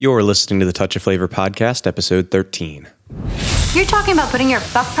You're listening to the Touch of Flavor podcast, episode 13. You're talking about putting your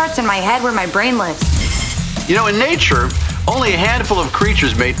fuck parts in my head where my brain lives. You know, in nature, only a handful of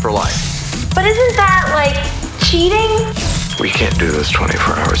creatures mate for life. But isn't that, like, cheating? We can't do this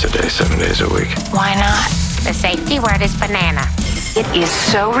 24 hours a day, 7 days a week. Why not? The safety word is banana. It is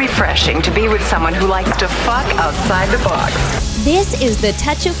so refreshing to be with someone who likes to fuck outside the box. This is the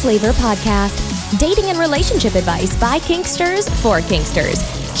Touch of Flavor podcast, dating and relationship advice by Kinksters for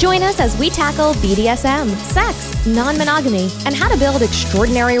Kinksters. Join us as we tackle BDSM, sex, non-monogamy, and how to build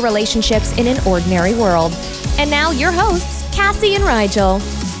extraordinary relationships in an ordinary world. And now your hosts, Cassie and Rigel.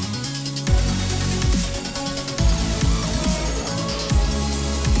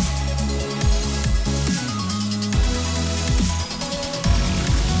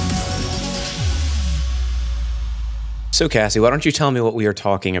 So Cassie, why don't you tell me what we are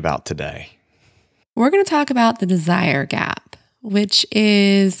talking about today? We're going to talk about the desire gap, which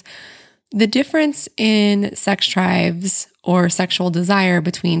is the difference in sex drives or sexual desire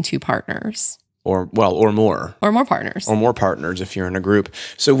between two partners. Or more. Or more partners. Or more partners if you're in a group.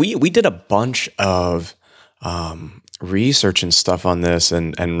 So we did a bunch of research and stuff on this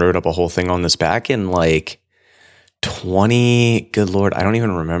and wrote up a whole thing on this back in like 20, good Lord, I don't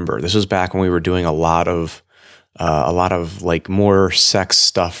even remember. This was back when we were doing a lot of like more sex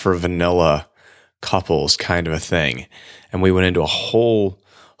stuff for vanilla couples kind of a thing. And we went into a whole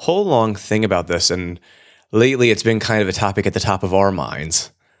long thing about this. And lately it's been kind of a topic at the top of our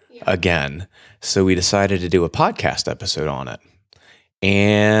minds again. So we decided to do a podcast episode on it.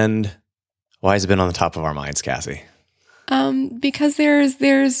 And why has it been on the top of our minds, Cassie? Because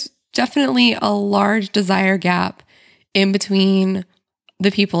there's definitely a large desire gap in between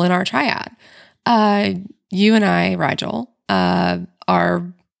the people in our triad. You and I, Rigel,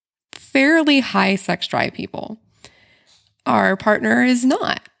 are fairly high sex drive people. Our partner is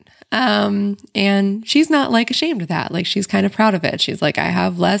not. And she's not like ashamed of that. Like she's kind of proud of it. She's like, I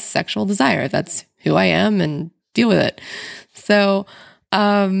have less sexual desire. That's who I am and deal with it. So,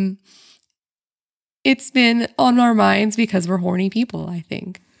 it's been on our minds because we're horny people, I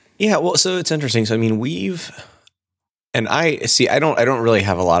think. Yeah. Well, so it's interesting. So, I mean, I don't really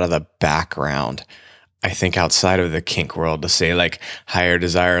have a lot of the background, I think, outside of the kink world to say like higher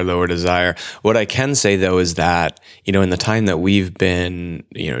desire, lower desire. What I can say though is that, in the time that we've been,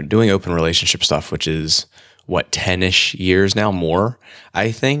 doing open relationship stuff, which is 10-ish years now, more,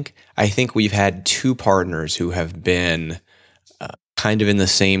 I think we've had two partners who have been kind of in the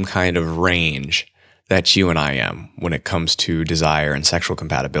same kind of range that you and I am when it comes to desire and sexual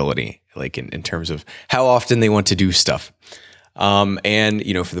compatibility, like in terms of how often they want to do stuff. And,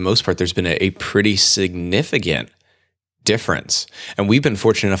 for the most part, there's been a pretty significant difference. And we've been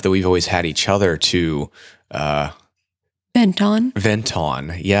fortunate enough that we've always had each other to vent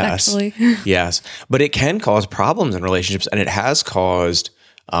on. Yes. Actually. Yes. But it can cause problems in relationships. And it has caused,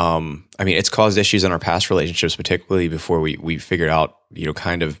 it's caused issues in our past relationships, particularly before we figured out,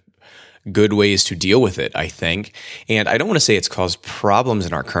 kind of good ways to deal with it, I think. And I don't want to say it's caused problems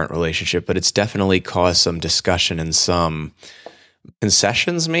in our current relationship, but it's definitely caused some discussion and some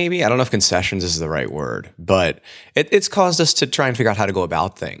concessions, maybe. I don't know if concessions is the right word, but it's caused us to try and figure out how to go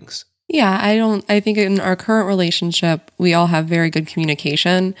about things. Yeah, I think in our current relationship, we all have very good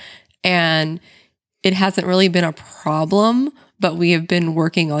communication, and it hasn't really been a problem, but we have been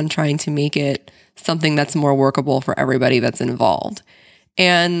working on trying to make it something that's more workable for everybody that's involved.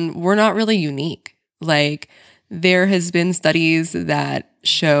 And we're not really unique. Like, there has been studies that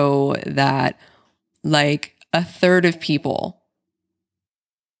show that like a third of people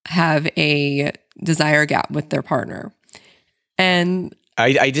have a desire gap with their partner. And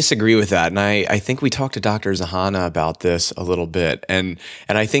I disagree with that. And I think we talked to Dr. Zahana about this a little bit. And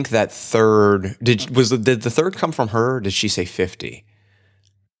I think that third, did the third come from her? Or did she say 50?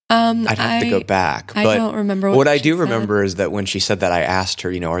 I'd have to go back. I don't remember what I do remember is that when she said that, I asked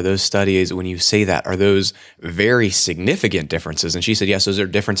her, are those studies, when you say that, are those very significant differences? And she said, yes, those are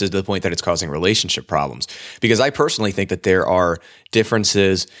differences to the point that it's causing relationship problems. Because I personally think that there are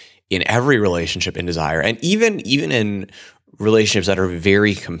differences in every relationship in desire, and even in relationships that are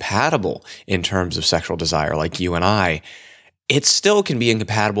very compatible in terms of sexual desire, like you and I. It still can be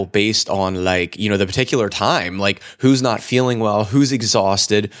incompatible based on like, the particular time, like who's not feeling well, who's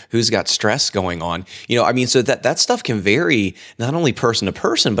exhausted, who's got stress going on, so that stuff can vary not only person to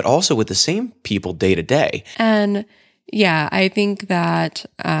person, but also with the same people day to day. And yeah, I think that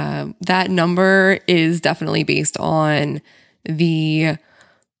that number is definitely based on the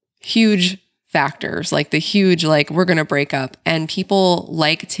huge factors, like the huge, like we're going to break up, and people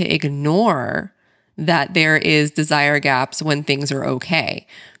like to ignore that there is desire gaps when things are okay.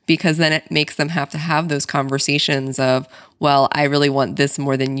 because then it makes them have to have those conversations of, well, I really want this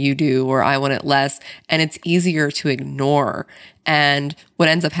more than you do, or I want it less. And it's easier to ignore. And what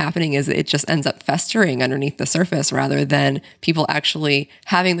ends up happening is it just ends up festering underneath the surface rather than people actually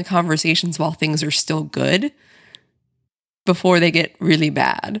having the conversations while things are still good before they get really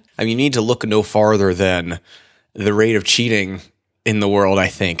bad. I mean, you need to look no farther than the rate of cheating in the world, I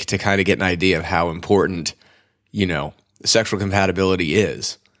think, to kind of get an idea of how important, sexual compatibility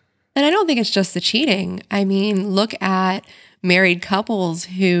is. And I don't think it's just the cheating. I mean, look at married couples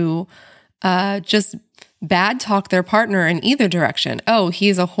who just bad talk their partner in either direction. Oh,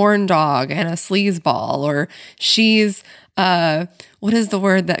 he's a horn dog and a sleazeball, or she's, what is the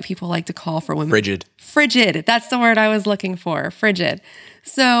word that people like to call for women? Frigid. That's the word I was looking for. Frigid.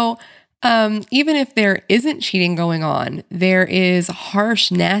 So even if there isn't cheating going on, there is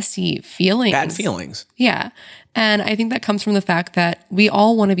harsh, nasty feelings. Bad feelings. Yeah. And I think that comes from the fact that we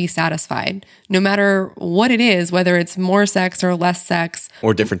all want to be satisfied, no matter what it is, whether it's more sex or less sex.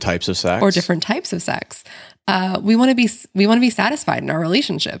 Or different types of sex. We want to be satisfied in our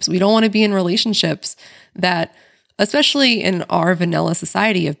relationships. We don't want to be in relationships that, especially in our vanilla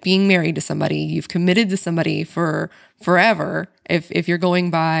society of being married to somebody, you've committed to somebody for forever. If you're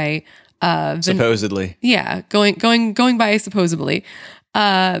going by supposedly, going by supposedly,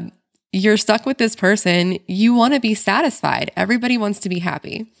 you're stuck with this person. You want to be satisfied. Everybody wants to be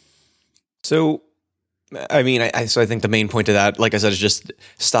happy. So, I mean, I think the main point of that, like I said, is just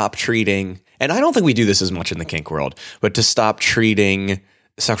stop treating, and I don't think we do this as much in the kink world, but to stop treating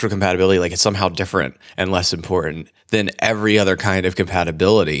sexual compatibility like it's somehow different and less important than every other kind of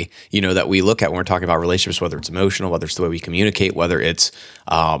compatibility, that we look at when we're talking about relationships, whether it's emotional, whether it's the way we communicate, whether it's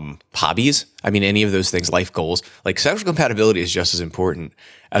hobbies. I mean, any of those things, life goals. Like, sexual compatibility is just as important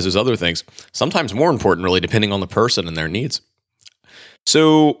as those other things, sometimes more important, really, depending on the person and their needs.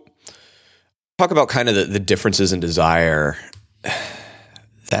 So talk about kind of the differences in desire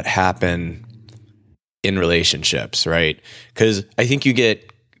that happen in relationships, right? Because I think you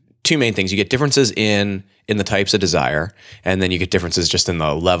get two main things. You get differences in the types of desire, and then you get differences just in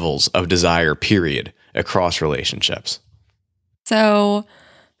the levels of desire, period, across relationships. So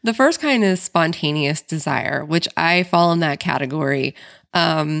the first kind is spontaneous desire, which I fall in that category.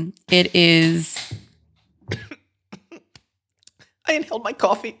 It is... I inhaled my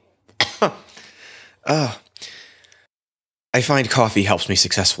coffee. I find coffee helps me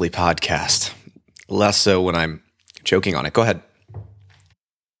successfully podcast. Less so when I'm choking on it. Go ahead.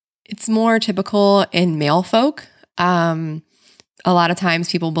 It's more typical in male folk. A lot of times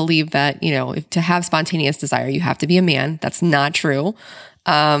people believe that, to have spontaneous desire, you have to be a man. That's not true.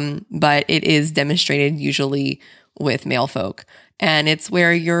 But it is demonstrated usually with male folk. And it's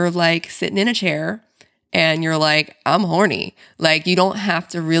where you're like sitting in a chair and you're like, I'm horny. Like, you don't have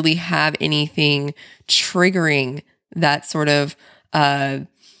to really have anything triggering that sort of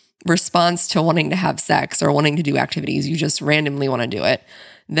response to wanting to have sex or wanting to do activities. You just randomly want to do it.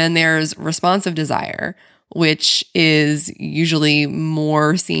 Then there's responsive desire, which is usually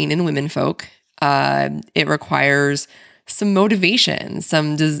more seen in women folk. It requires some motivation,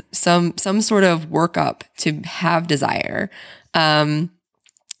 some sort of workup to have desire.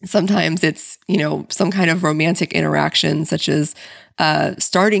 Sometimes it's, some kind of romantic interaction, such as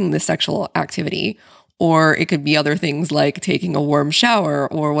starting the sexual activity, or it could be other things like taking a warm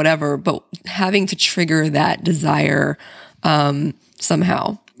shower or whatever, but having to trigger that desire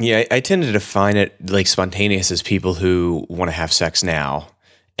somehow. Yeah, I tend to define it like spontaneous as people who want to have sex now,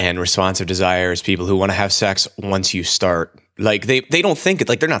 and responsive desire is people who want to have sex once you start. Like, they don't think it,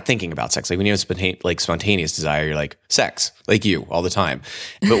 like, they're not thinking about sex. Like, when you have spontaneous desire, you're like, sex, like you, all the time.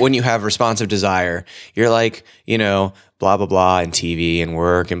 But when you have responsive desire, you're like, blah, blah, blah, and TV and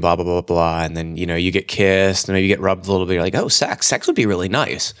work and blah, blah, blah, blah. And then, you get kissed and maybe you get rubbed a little bit. You're like, oh, sex would be really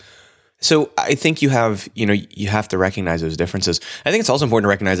nice. So I think you have to recognize those differences. I think it's also important to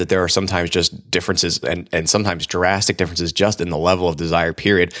recognize that there are sometimes just differences and sometimes drastic differences just in the level of desire,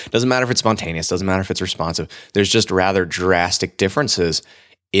 period. Doesn't matter if it's spontaneous, doesn't matter if it's responsive. There's just rather drastic differences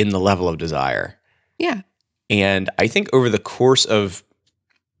in the level of desire. Yeah. And I think over the course of,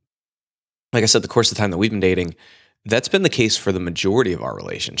 like I said, the course of the time that we've been dating, that's been the case for the majority of our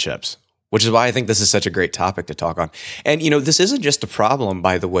relationships. Which is why I think this is such a great topic to talk on. And, this isn't just a problem,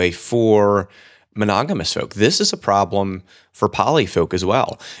 by the way, for monogamous folk. This is a problem for poly folk as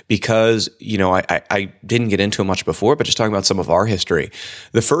well. Because, I didn't get into it much before, but just talking about some of our history.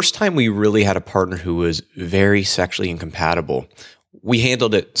 The first time we really had a partner who was very sexually incompatible, we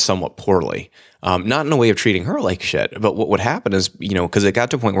handled it somewhat poorly. Not in a way of treating her like shit, but what would happen is, because it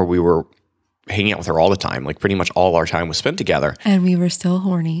got to a point where we were hanging out with her all the time. Like pretty much all our time was spent together. And we were still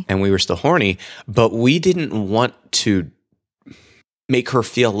horny. But we didn't want to make her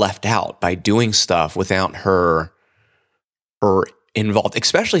feel left out by doing stuff without her involved,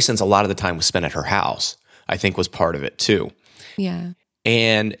 especially since a lot of the time was spent at her house, I think was part of it too. Yeah.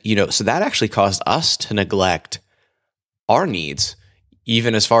 And, so that actually caused us to neglect our needs,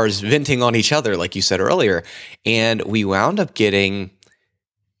 even as far as venting on each other, like you said earlier. And we wound up getting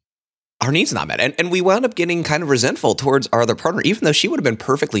our needs not met. And we wound up getting kind of resentful towards our other partner, even though she would have been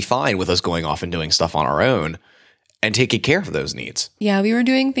perfectly fine with us going off and doing stuff on our own and taking care of those needs. Yeah, we were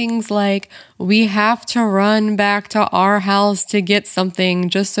doing things like we have to run back to our house to get something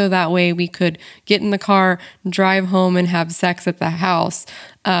just so that way we could get in the car, drive home and have sex at the house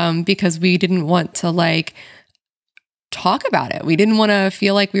because we didn't want to talk about it. We didn't want to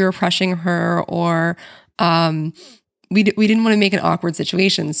feel like we were pressuring her or we didn't want to make an awkward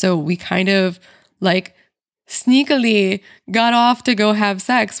situation. So we kind of sneakily got off to go have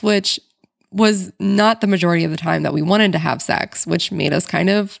sex, which was not the majority of the time that we wanted to have sex, which made us kind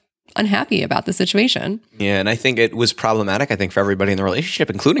of unhappy about the situation. Yeah, and I think it was problematic, for everybody in the relationship,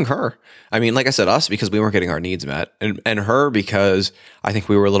 including her. I mean, like I said, us because we weren't getting our needs met, and her because I think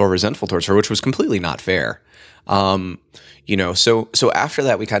we were a little resentful towards her, which was completely not fair. So after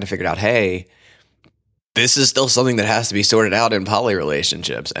that, we kind of figured out, hey, this is still something that has to be sorted out in poly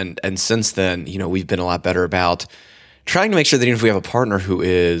relationships. And since then, we've been a lot better about trying to make sure that even if we have a partner who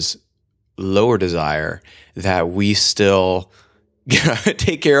is lower desire, that we still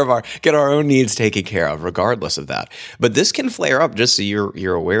get our own needs taken care of regardless of that. But this can flare up, just so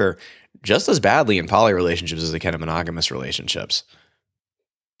you're aware, just as badly in poly relationships as it can in monogamous relationships.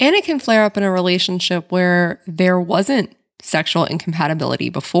 And it can flare up in a relationship where there wasn't sexual incompatibility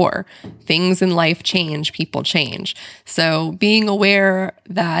before. Things in life change, people change. So being aware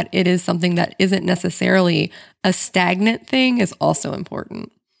that it is something that isn't necessarily a stagnant thing is also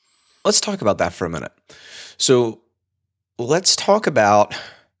important. Let's talk about that for a minute. So let's talk about,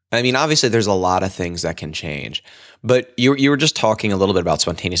 obviously there's a lot of things that can change, but you were just talking a little bit about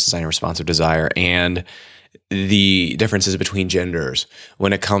spontaneous desire and responsive desire and the differences between genders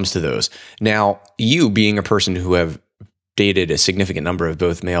when it comes to those. Now, you being a person who have dated a significant number of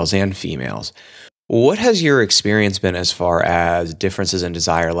both males and females, what has your experience been as far as differences in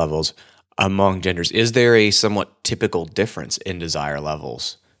desire levels among genders? Is there a somewhat typical difference in desire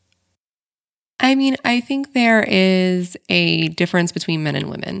levels? I think there is a difference between men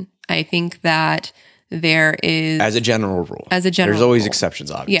and women. I think that there is... As a general rule. There's always exceptions,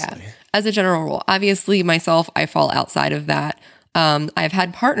 obviously. Yeah, as a general rule. Obviously, myself, I fall outside of that. I've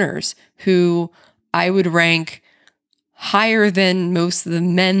had partners who I would rank higher than most of the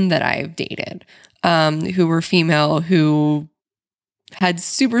men that I've dated, who were female, who had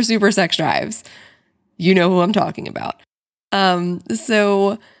super, super sex drives. You know who I'm talking about.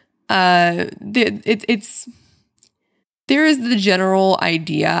 There is the general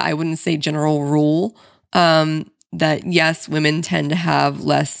idea, I wouldn't say general rule, that yes, women tend to have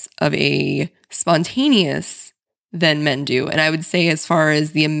less of a spontaneous than men do. And I would say as far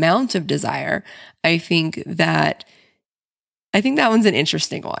as the amount of desire, I think that one's an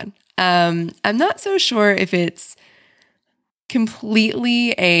interesting one. I'm not so sure if it's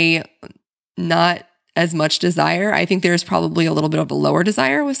completely a not as much desire. I think there's probably a little bit of a lower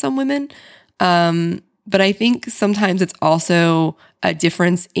desire with some women. But I think sometimes it's also a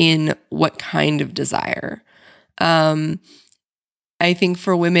difference in what kind of desire. I think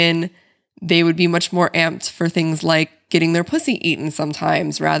for women, they would be much more amped for things like getting their pussy eaten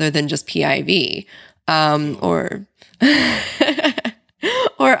sometimes rather than just PIV, or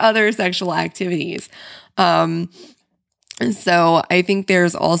or other sexual activities. So I think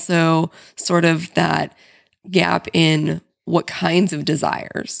there's also sort of that gap in what kinds of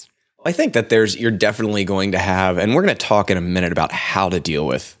desires. I think that you're definitely going to have, and we're going to talk in a minute about how to deal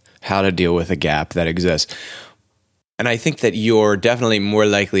with a gap that exists. And I think that you're definitely more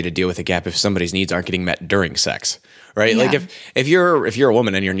likely to deal with a gap if somebody's needs aren't getting met during sex, right? Yeah. Like if you're a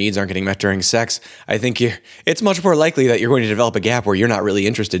woman and your needs aren't getting met during sex, I think it's much more likely that you're going to develop a gap where you're not really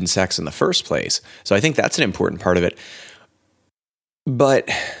interested in sex in the first place. So I think that's an important part of it. But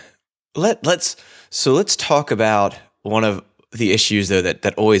let's talk about one of the issues though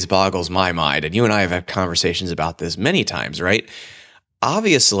that always boggles my mind, and you and I have had conversations about this many times, right?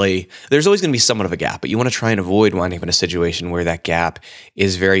 Obviously, there's always going to be somewhat of a gap, but you want to try and avoid winding up in a situation where that gap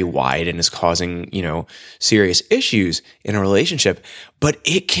is very wide and is causing, serious issues in a relationship. But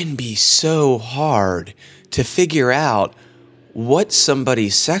it can be so hard to figure out what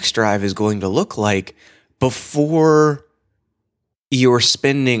somebody's sex drive is going to look like before you're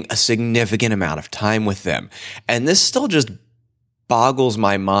spending a significant amount of time with them. And this still just boggles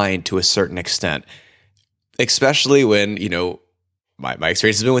my mind to a certain extent, especially when, my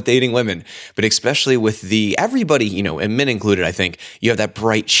experience has been with dating women, but especially with everybody, and men included, I think you have that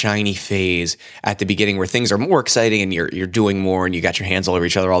bright, shiny phase at the beginning where things are more exciting and you're doing more and you got your hands all over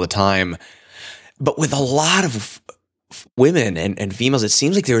each other all the time. But with a lot of women and females, it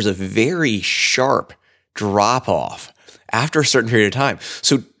seems like there's a very sharp drop off after a certain period of time.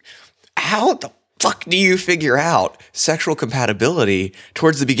 So how the fuck do you figure out sexual compatibility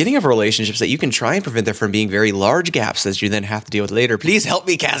towards the beginning of a relationship so that you can try and prevent there from being very large gaps that you then have to deal with later? Please help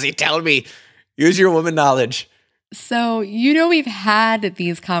me, Cassie. Tell me. Use your woman knowledge. So, we've had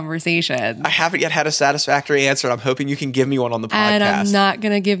these conversations. I haven't yet had a satisfactory answer. I'm hoping you can give me one on the podcast. And I'm not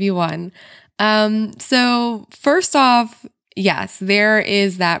going to give you one. So first off, yes, there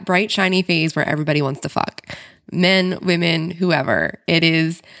is that bright, shiny phase where everybody wants to fuck. Men, women, whoever. It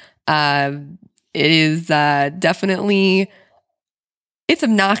is definitely, it's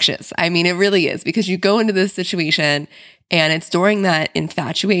obnoxious. I mean, it really is, because you go into this situation and it's during that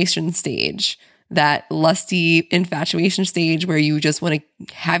infatuation stage, that lusty infatuation stage where you just want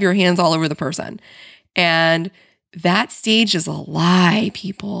to have your hands all over the person. And that stage is a lie,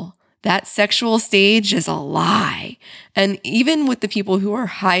 people. That sexual stage is a lie. And even with the people who are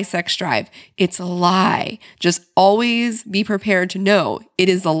high sex drive, it's a lie. Just always be prepared to know it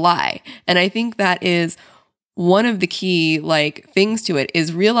is a lie. And I think that is one of the key things to it,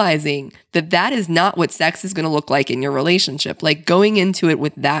 is realizing that that is not what sex is going to look like in your relationship. Like, going into it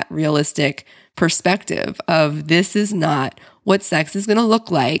with that realistic perspective of, this is not what sex is going to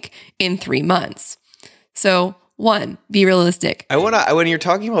look like in 3 months. So, 1, be realistic. When you're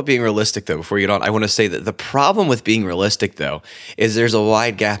talking about being realistic, though, before you get on, I want to say that the problem with being realistic, though, is there's a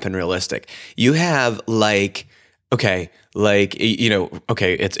wide gap in realistic. You have it's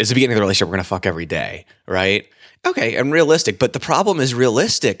the beginning of the relationship, we're going to fuck every day, right? Okay, and realistic. But the problem is,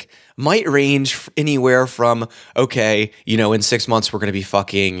 realistic might range anywhere from, in 6 months, we're going to be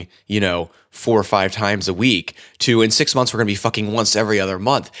fucking, 4 or 5 times a week, to in 6 months, we're going to be fucking once every other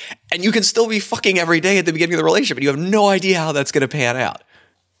month. And you can still be fucking every day at the beginning of the relationship, and you have no idea how that's going to pan out.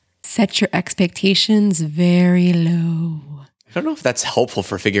 Set your expectations very low. I don't know if that's helpful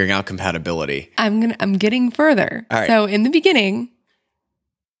for figuring out compatibility. I'm getting further. All right. So in the beginning,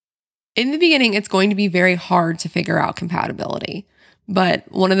 it's going to be very hard to figure out compatibility. But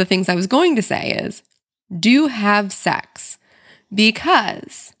one of the things I was going to say is, do have sex,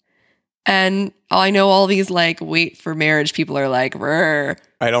 because, and I know all these wait for marriage people are like, rrr.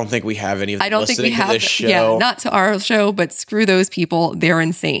 I don't think we have any of them I don't think we listening to have this show. Yeah, not to our show, but screw those people. They're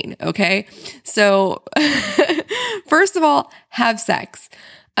insane. Okay. So first of all, have sex.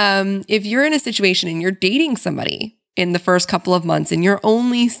 If you're in a situation and you're dating somebody in the first couple of months and you're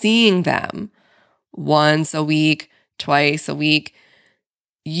only seeing them once a week, twice a week,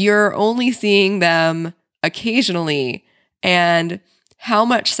 you're only seeing them occasionally, and how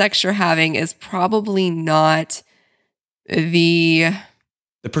much sex you're having is probably not the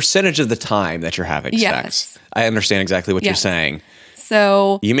percentage of the time that you're having sex. I understand exactly what you're saying.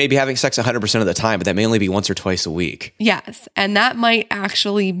 So you may be having sex 100% of the time, but that may only be once or twice a week. Yes. And that might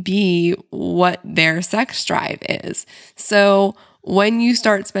actually be what their sex drive is. So when you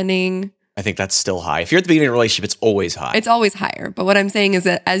start spending, I think that's still high. If you're at the beginning of a relationship, it's always high. It's always higher. But what I'm saying is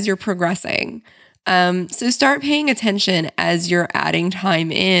that as you're progressing, so start paying attention as you're adding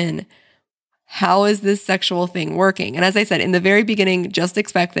time in. How is this sexual thing working? And as I said, in the very beginning, just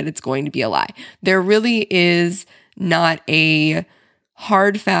expect that it's going to be a lie. There really is not a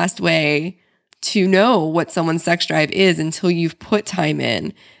hard, fast way to know what someone's sex drive is until you've put time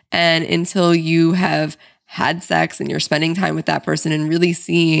in and until you have had sex and you're spending time with that person and really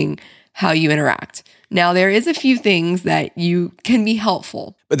seeing how you interact. Now, there is a few things that you can be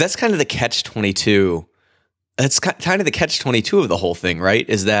helpful. But that's kind of the catch-22. That's kind of the catch-22 of the whole thing, right?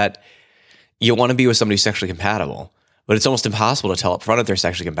 Is that you want to be with somebody who's sexually compatible, but it's almost impossible to tell up front if they're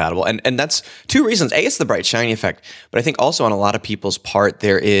sexually compatible. And that's 2 reasons. A, it's the bright, shiny effect. But I think also on a lot of people's part,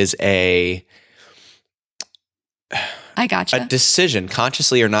 there is a decision,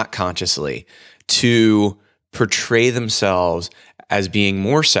 consciously or not consciously, to portray themselves as being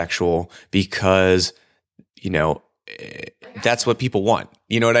more sexual because, that's what people want.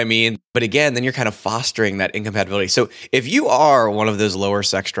 You know what I mean? But again, then you're kind of fostering that incompatibility. So if you are one of those lower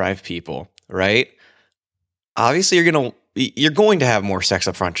sex drive people, right? Obviously you're going to have more sex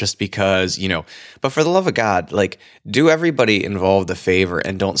up front just because, but for the love of God, do everybody involved a favor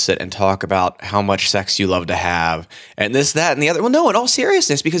and don't sit and talk about how much sex you love to have and this, that, and the other. Well, no, in all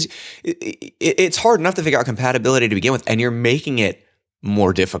seriousness, because it's hard enough to figure out compatibility to begin with, and you're making it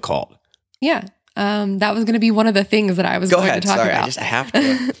more difficult? Yeah. That was going to be one of the things that I was going to talk about. I just have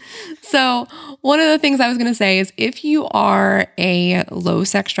to. So one of the things I was going to say is if you are a low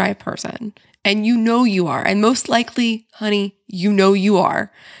sex drive person, and you know you are, and most likely, honey, you know you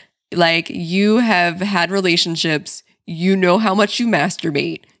are, like you have had relationships, you know how much you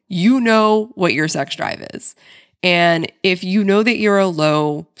masturbate, you know what your sex drive is. And if you know that you're a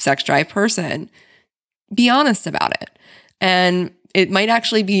low sex drive person, be honest about it. And it might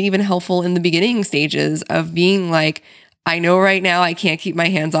actually be even helpful in the beginning stages of being like, I know right now I can't keep my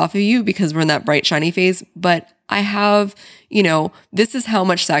hands off of you because we're in that bright, shiny phase, but I have, this is how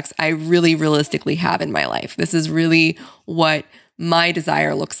much sex I really realistically have in my life. This is really what my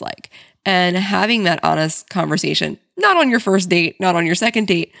desire looks like. And having that honest conversation, not on your first date, not on your second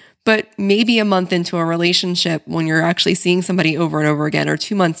date, but maybe a month into a relationship when you're actually seeing somebody over and over again, or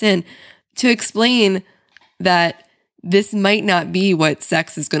 2 months in, to explain that this might not be what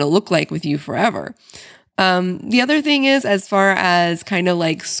sex is going to look like with you forever. The other thing is, as far as kind of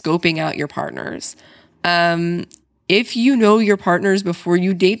like scoping out your partners, if you know your partners before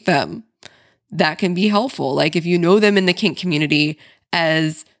you date them, that can be helpful. Like if you know them in the kink community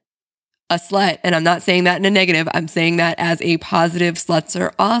as a slut, and I'm not saying that in a negative, I'm saying that as a positive. Sluts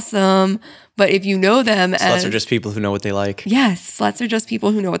are awesome. But if you know them sluts are just people who know what they like. Yes, sluts are just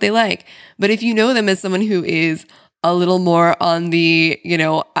people who know what they like. But if you know them as someone who is a little more on the,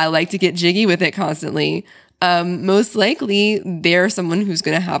 I like to get jiggy with it constantly, most likely they're someone who's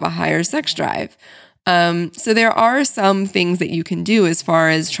going to have a higher sex drive. So there are some things that you can do as far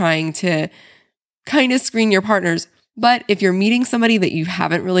as trying to kind of screen your partners. But if you're meeting somebody that you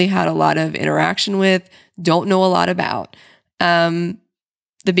haven't really had a lot of interaction with, don't know a lot about, the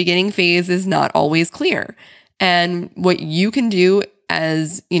beginning phase is not always clear. And what you can do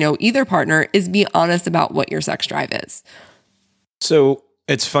as, either partner is be honest about what your sex drive is. So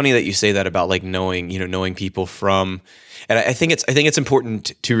it's funny that you say that about like knowing people from, and I think it's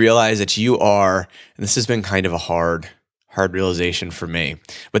important to realize that you are, and this has been kind of a hard realization for me,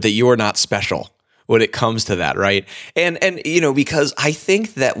 but that you are not special when it comes to that, right? And because I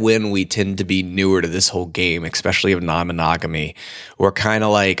think that when we tend to be newer to this whole game, especially of non-monogamy, we're kind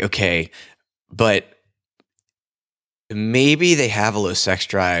of like, okay, but maybe they have a low sex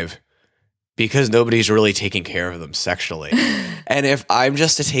drive because nobody's really taking care of them sexually. And if I'm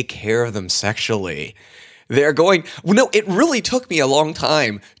just to take care of them sexually, they're going, it really took me a long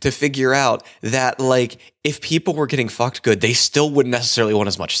time to figure out that like if people were getting fucked good, they still wouldn't necessarily want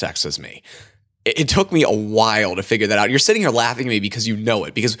as much sex as me. It took me a while to figure that out. You're sitting here laughing at me because you know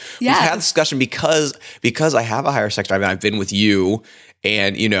it, because we've had this discussion because I have a higher sex drive and I've been with you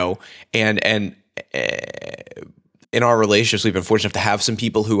and, and in our relationships, we've been fortunate enough to have some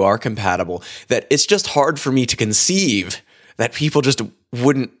people who are compatible, that it's just hard for me to conceive that people just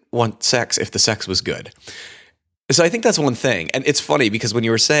wouldn't want sex if the sex was good. So I think that's one thing. And it's funny because when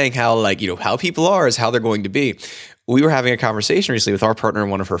you were saying how like, how people are is how they're going to be, we were having a conversation recently with our partner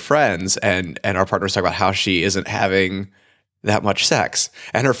and one of her friends, and our partner was talking about how she isn't having that much sex.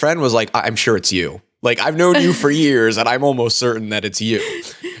 And her friend was like, I'm sure it's you. Like, I've known you for years and I'm almost certain that it's you.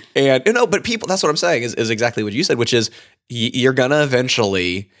 And, but people, that's what I'm saying is exactly what you said, which is you're going to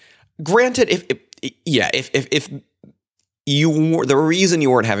eventually, granted, if you were, the reason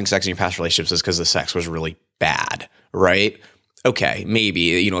you weren't having sex in your past relationships is because the sex was really bad, right? Okay,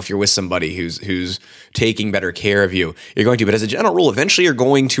 maybe, if you're with somebody who's taking better care of you, you're going to, but as a general rule, eventually you're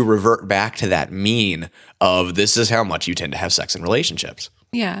going to revert back to that mean of this is how much you tend to have sex in relationships.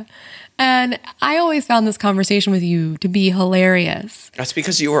 Yeah. And I always found this conversation with you to be hilarious. That's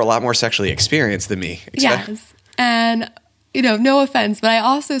because you were a lot more sexually experienced than me. Yes. And, no offense, but I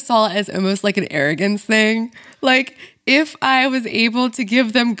also saw it as almost like an arrogance thing. Like, if I was able to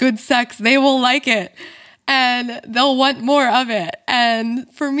give them good sex, they will like it. And they'll want more of it. And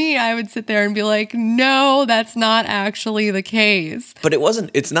for me, I would sit there and be like, no, that's not actually the case. But it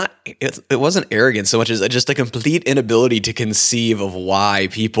wasn't arrogance so much as just a complete inability to conceive of why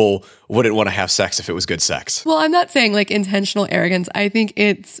people wouldn't want to have sex if it was good sex. Well, I'm not saying like intentional arrogance. I think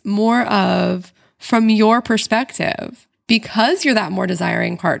it's more of from your perspective, because you're that more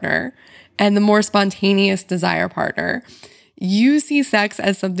desiring partner and the more spontaneous desire partner, you see sex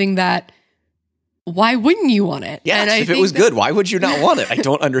as something that, why wouldn't you want it? Yes, if it was good, why would you not want it? I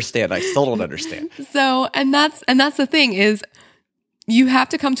don't understand. I still don't understand. So, and that's the thing is you have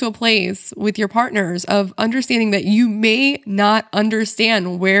to come to a place with your partners of understanding that you may not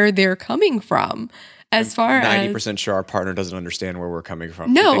understand where they're coming from. As far as 90% sure our partner doesn't understand where we're coming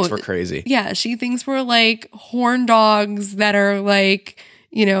from. No, she thinks we're crazy. Yeah, she thinks we're like horn dogs that are like,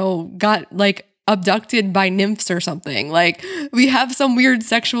 got like abducted by nymphs or something. Like we have some weird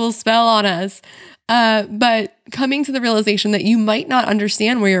sexual spell on us. But coming to the realization that you might not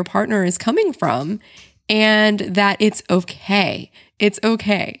understand where your partner is coming from and that it's okay. It's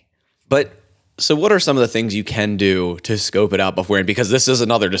okay. But so what are some of the things you can do to scope it out beforehand? Because this is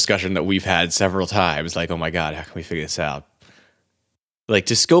another discussion that we've had several times. Like, oh my God, how can we figure this out? Like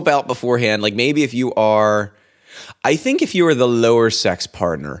to scope out beforehand, like maybe if you are, I think if you are the lower sex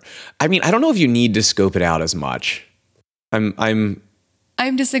partner, I mean, I don't know if you need to scope it out as much. I'm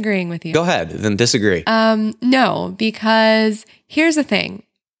disagreeing with you. Go ahead, then disagree. No, because here's the thing.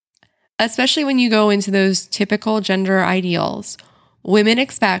 Especially when you go into those typical gender ideals, women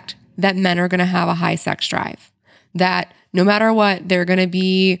expect that men are going to have a high sex drive, that no matter what, they're going to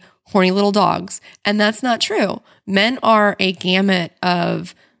be horny little dogs. And that's not true. Men are a gamut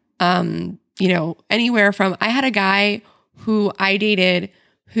of, anywhere from, I had a guy who I dated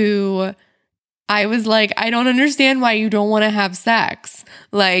who I was like, I don't understand why you don't want to have sex.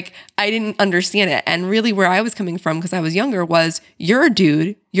 Like, I didn't understand it. And really where I was coming from, because I was younger, was you're a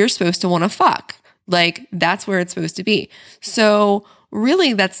dude, you're supposed to want to fuck. Like, that's where it's supposed to be. So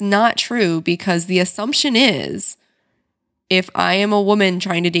really, that's not true, because the assumption is if I am a woman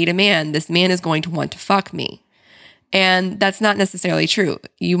trying to date a man, this man is going to want to fuck me. And that's not necessarily true.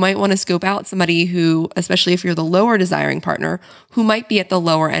 You might want to scope out somebody who, especially if you're the lower desiring partner, who might be at the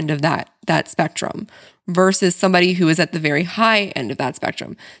lower end of that spectrum versus somebody who is at the very high end of that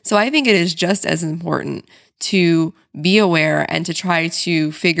spectrum. So I think it is just as important to be aware and to try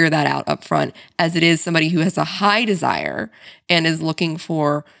to figure that out up front as it is somebody who has a high desire and is looking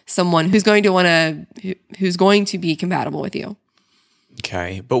for someone who's going to be compatible with you.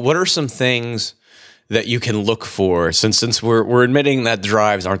 Okay. But what are some things that you can look for, since we're admitting that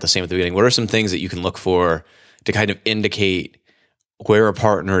drives aren't the same at the beginning? What are some things that you can look for to kind of indicate where a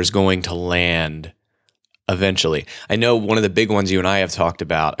partner is going to land eventually? I know one of the big ones you and I have talked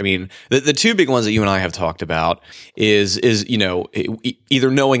about, I mean, the two big ones that you and I have talked about is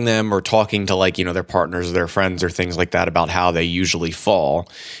either knowing them or talking to their partners or their friends or things like that about how they usually fall.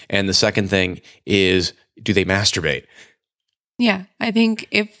 And the second thing is, do they masturbate? Yeah, I think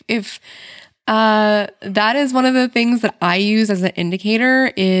if that is one of the things that I use as an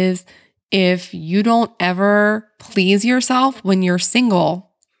indicator is if you don't ever please yourself when you're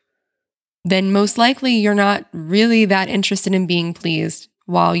single, then most likely you're not really that interested in being pleased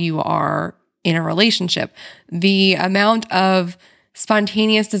while you are in a relationship. The amount of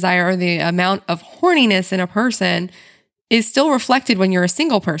spontaneous desire or the amount of horniness in a person is still reflected when you're a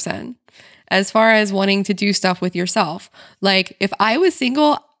single person, as far as wanting to do stuff with yourself. Like if I was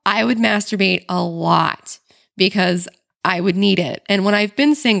single, I would masturbate a lot because I would need it. And when I've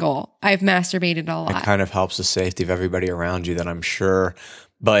been single, I've masturbated a lot. It kind of helps the safety of everybody around you, then I'm sure.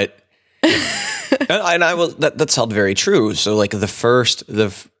 But and I will. That's held very true. So like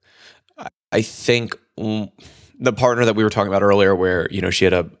I think the partner that we were talking about earlier, where she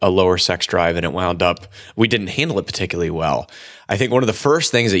had a lower sex drive and it wound up, we didn't handle it particularly well. I think one of the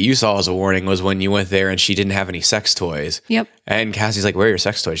first things that you saw as a warning was when you went there and she didn't have any sex toys. Yep. And Cassie's like, "Where are your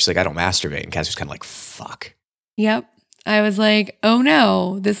sex toys?" She's like, "I don't masturbate." And Cassie's kind of like, "Fuck." Yep. I was like, oh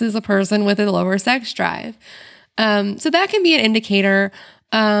no, this is a person with a lower sex drive. So that can be an indicator.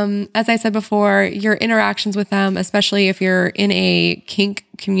 As I said before, your interactions with them, especially if you're in a kink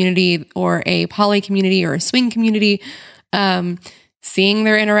community or a poly community or a swing community, seeing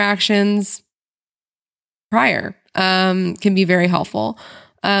their interactions prior can be very helpful.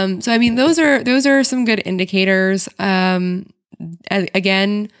 So I mean, those are some good indicators.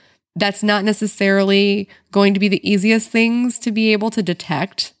 Again, that's not necessarily going to be the easiest things to be able to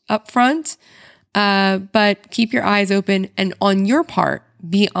detect up front, but keep your eyes open, and on your part,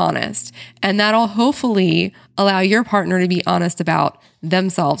 be honest. And that'll hopefully allow your partner to be honest about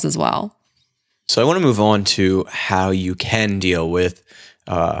themselves as well. So I want to move on to how you can deal with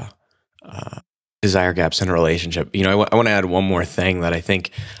desire gaps in a relationship. I want to add one more thing that I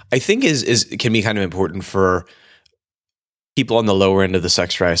think is can be kind of important for people on the lower end of the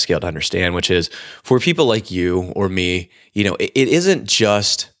sex drive scale to understand, which is for people like you or me, it isn't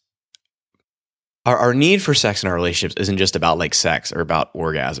just our need for sex in our relationships isn't just about like sex or about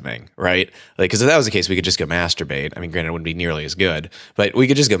orgasming, right? Like, because if that was the case, we could just go masturbate. I mean, granted, it wouldn't be nearly as good, but we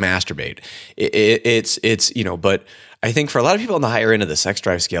could just go masturbate. It's but I think for a lot of people on the higher end of the sex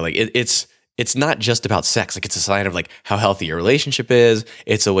drive scale, like it's not just about sex. Like, it's a sign of like how healthy your relationship is.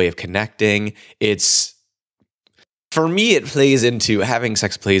 It's a way of connecting. For me, having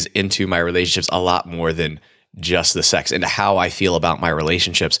sex plays into my relationships a lot more than just the sex, into how I feel about my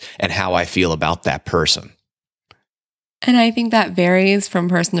relationships and how I feel about that person. And I think that varies from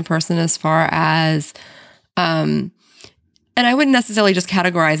person to person as far as, and I wouldn't necessarily just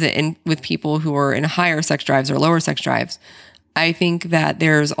categorize it in with people who are in higher sex drives or lower sex drives. I think that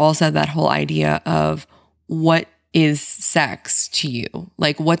there's also that whole idea of what is sex to you?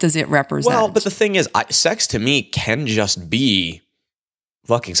 Like, what does it represent? Well, but the thing is, sex to me can just be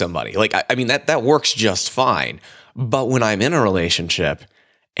fucking somebody. Like, I mean, that works just fine. But when I'm in a relationship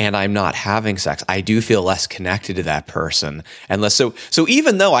and I'm not having sex, I do feel less connected to that person. And less so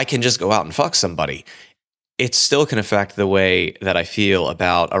even though I can just go out and fuck somebody, it still can affect the way that I feel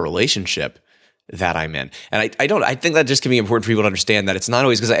about a relationship that I'm in. And I think that just can be important for people to understand that it's not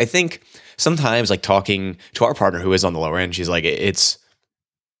always, because I think sometimes, like, talking to our partner who is on the lower end, she's like, it's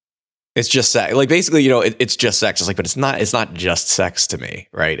just sex. Like, basically, it's just sex. It's like, but it's not just sex to me,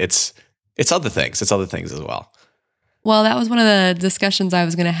 right? It's other things. It's other things as well. Well, that was one of the discussions I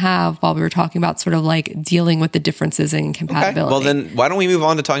was going to have while we were talking about sort of like dealing with the differences in compatibility. Okay. Well, then why don't we move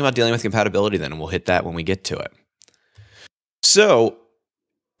on to talking about dealing with compatibility then, and we'll hit that when we get to it. So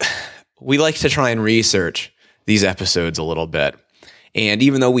we like to try and research these episodes a little bit. And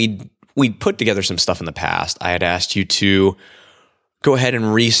even though we put together some stuff in the past, I had asked you to go ahead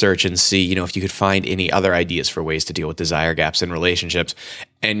and research and see, if you could find any other ideas for ways to deal with desire gaps in relationships.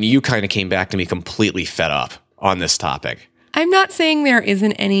 And you kind of came back to me completely fed up on this topic. I'm not saying there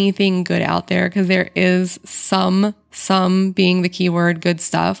isn't anything good out there, because there is some being the keyword, good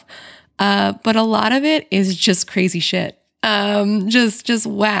stuff. But a lot of it is just crazy shit. Just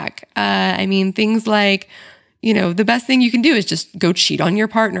whack. I mean, things like, the best thing you can do is just go cheat on your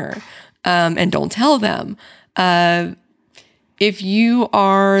partner, and don't tell them. If you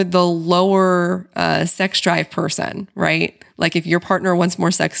are the lower sex drive person, right? Like, if your partner wants more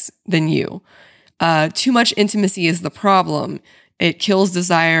sex than you, too much intimacy is the problem. It kills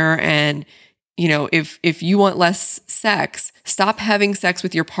desire. And, if you want less sex, stop having sex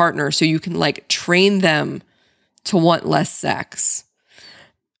with your partner so you can, like, train them to want less sex.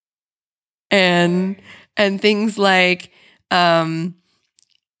 And things like,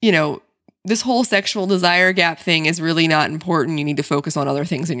 this whole sexual desire gap thing is really not important. You need to focus on other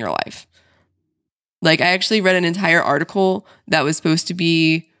things in your life. Like, I actually read an entire article that was supposed to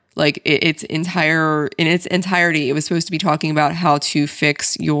be like in its entirety. It was supposed to be talking about how to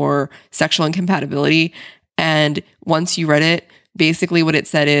fix your sexual incompatibility. And once you read it, basically what it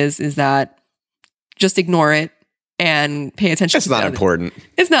said is that just ignore it and pay attention. It's not important.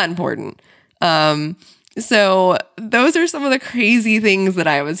 It's not important. So those are some of the crazy things that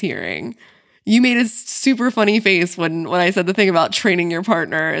I was hearing. You made a super funny face when I said the thing about training your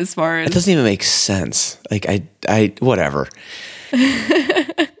partner, as far as... It doesn't even make sense. Like, I whatever.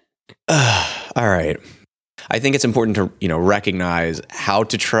 All right. I think it's important to, recognize how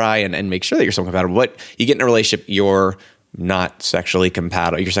to try and make sure that you're so compatible. But you get in a relationship, you're not sexually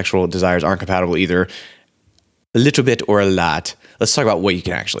compatible. Your sexual desires aren't compatible either. A little bit or a lot. Let's talk about what you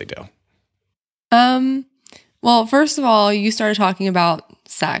can actually do. Well, first of all, you started talking about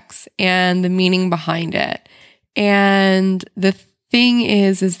sex and the meaning behind it. And the thing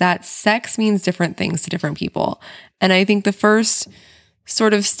is that sex means different things to different people. And I think the first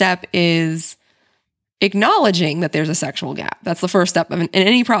sort of step is acknowledging that there's a sexual gap. That's the first step in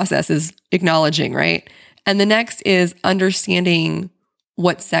any process, is acknowledging, right? And the next is understanding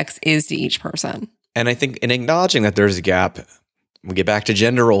what sex is to each person. And I think in acknowledging that there's a gap, we get back to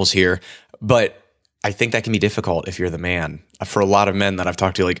gender roles here, but I think that can be difficult if you're the man. For a lot of men that I've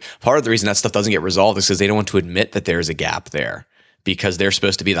talked to, like, part of the reason that stuff doesn't get resolved is because they don't want to admit that there's a gap there, because they're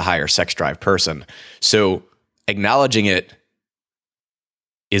supposed to be the higher sex drive person. So acknowledging it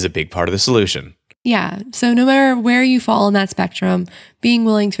is a big part of the solution. Yeah. So no matter where you fall in that spectrum, being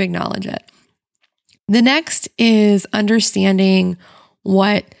willing to acknowledge it. The next is understanding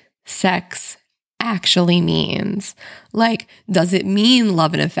what sex actually means. Like, does it mean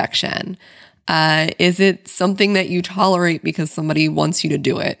love and affection? Is it something that you tolerate because somebody wants you to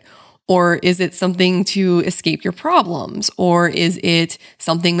do it? Or is it something to escape your problems? Or is it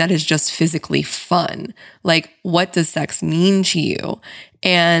something that is just physically fun? Like, what does sex mean to you?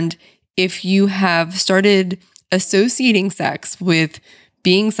 And if you have started associating sex with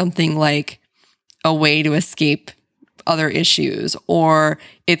being something like a way to escape other issues, or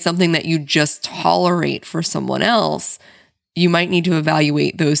it's something that you just tolerate for someone else, you might need to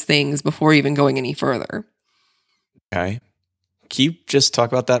evaluate those things before even going any further. Okay. Can you just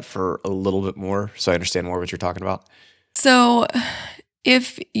talk about that for a little bit more so I understand more what you're talking about? So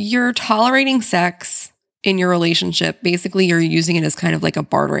if you're tolerating sex in your relationship, basically you're using it as kind of like a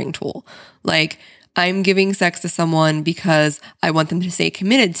bartering tool. Like, I'm giving sex to someone because I want them to stay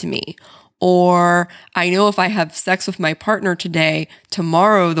committed to me, Or I know if I have sex with my partner today,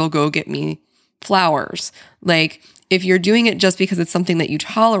 tomorrow they'll go get me flowers. Like, if you're doing it just because it's something that you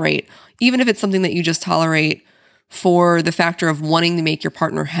tolerate, even if it's something that you just tolerate for the factor of wanting to make your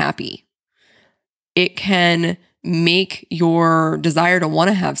partner happy, it can make your desire to want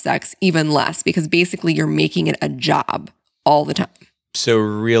to have sex even less, because basically you're making it a job all the time. So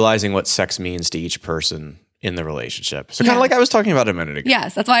realizing what sex means to each person in the relationship. So kind of like I was talking about a minute ago.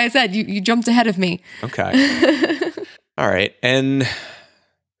 Yes, that's why I said you jumped ahead of me. Okay. All right. And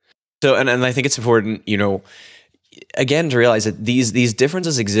so, and I think it's important, again, to realize that these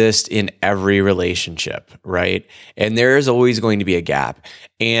differences exist in every relationship, right? And there is always going to be a gap.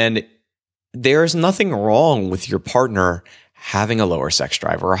 And there's nothing wrong with your partner having a lower sex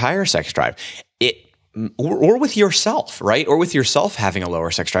drive or a higher sex drive. Or with yourself, right? Or with yourself having a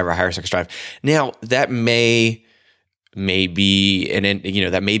lower sex drive or a higher sex drive. Now, that may be an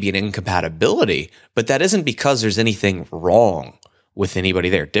incompatibility, but that isn't because there's anything wrong with anybody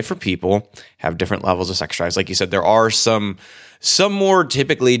there. Different people have different levels of sex drives. Like you said, there are some more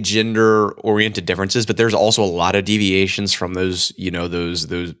typically gender-oriented differences, but there's also a lot of deviations from those,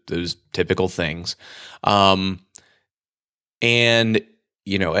 those typical things. And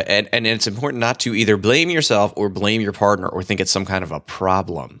it's important not to either blame yourself or blame your partner or think it's some kind of a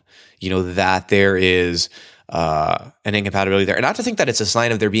problem, that there is an incompatibility there. And not to think that it's a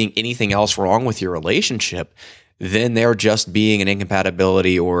sign of there being anything else wrong with your relationship. Then there just being an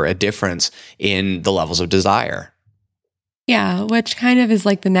incompatibility or a difference in the levels of desire. Yeah, which kind of is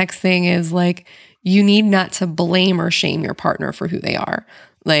like the next thing is like, you need not to blame or shame your partner for who they are.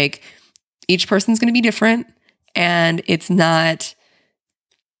 Like, each person's going to be different, and it's not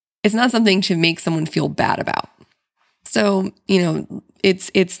something to make someone feel bad about. So,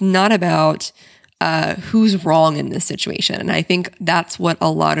 it's not about who's wrong in this situation. And I think that's what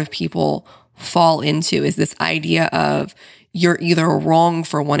a lot of people fall into, is this idea of you're either wrong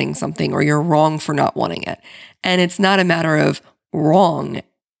for wanting something or you're wrong for not wanting it. And it's not a matter of wrong.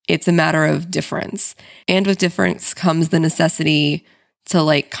 It's a matter of difference. And with difference comes the necessity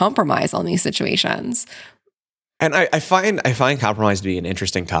to compromise on these situations. And I find compromise to be an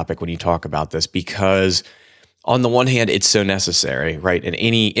interesting topic when you talk about this, because on the one hand, it's so necessary, right? And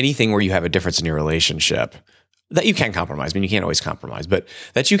anything where you have a difference in your relationship, that you can compromise. I mean, you can't always compromise, but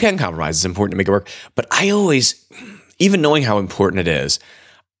that you can compromise is important to make it work. But I always, even knowing how important it is,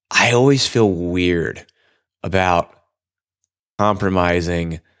 I always feel weird about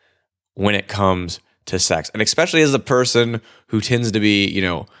compromising when it comes to sex. And especially as a person who tends to be,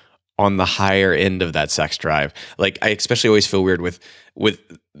 on the higher end of that sex drive. Like, I especially always feel weird with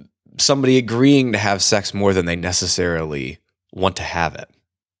somebody agreeing to have sex more than they necessarily want to have it.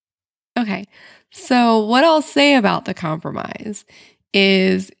 Okay. So what I'll say about the compromise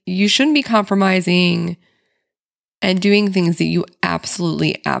is you shouldn't be compromising and doing things that you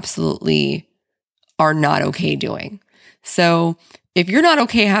absolutely, absolutely are not okay doing. So if you're not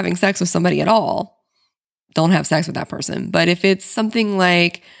okay having sex with somebody at all, don't have sex with that person. But if it's something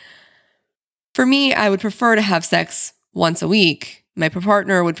like, for me, I would prefer to have sex once a week. My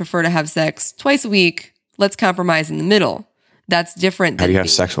partner would prefer to have sex twice a week. Let's compromise in the middle. That's different. How do you have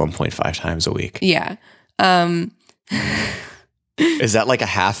sex 1.5 times a week? Yeah. Is that like a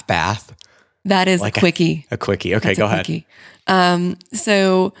half bath? That is like a quickie. A quickie. Okay, go ahead.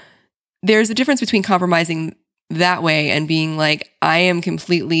 So there's a difference between compromising that way and being like, I am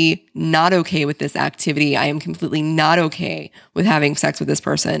completely not okay with this activity. I am completely not okay with having sex with this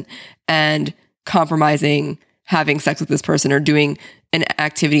person, and compromising having sex with this person or doing an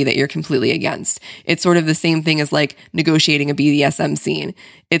activity that you're completely against. It's sort of the same thing as like negotiating a BDSM scene.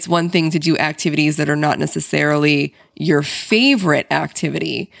 It's one thing to do activities that are not necessarily your favorite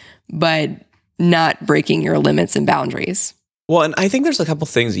activity, but not breaking your limits and boundaries. Well, and I think there's a couple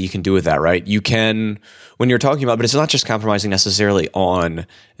things that you can do with that, right? You can, when you're talking about, but it's not just compromising necessarily on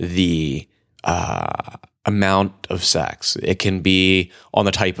the amount of sex. It can be on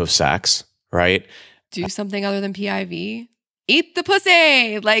the type of sex, right? Do something other than PIV. Eat the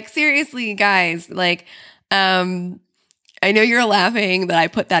pussy. Like, seriously, guys. Like, I know you're laughing that I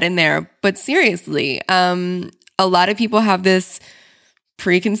put that in there, but seriously, a lot of people have this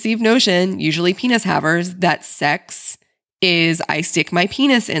preconceived notion, usually penis havers, that sex is I stick my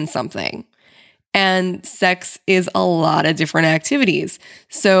penis in something. And sex is a lot of different activities.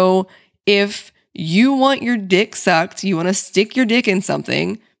 So if you want your dick sucked, you want to stick your dick in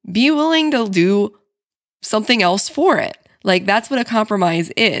something, be willing to do something else for it. Like, that's what a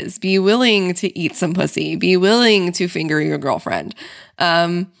compromise is. Be willing to eat some pussy. Be willing to finger your girlfriend.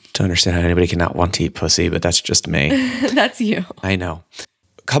 To understand how anybody cannot want to eat pussy, but that's just me. That's you. I know.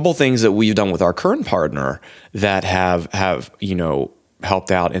 couple things that we've done with our current partner that have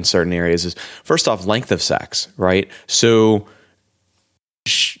helped out in certain areas is, first off, length of sex, right? So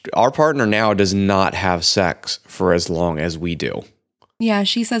our partner now does not have sex for as long as we do. Yeah,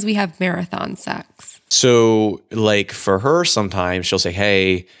 she says we have marathon sex. So like for her, sometimes she'll say,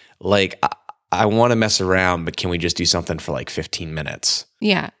 hey, like I want to mess around, but can we just do something for like 15 minutes?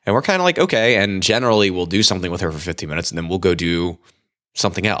 Yeah. And we're kind of like, okay. And generally we'll do something with her for 15 minutes and then we'll go do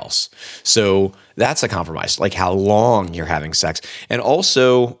something else. So that's a compromise, like how long you're having sex. And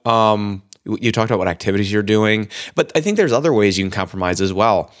also, you talked about what activities you're doing, but I think there's other ways you can compromise as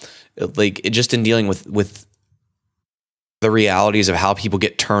well. Like just in dealing with the realities of how people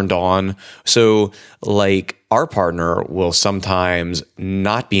get turned on. So like our partner will sometimes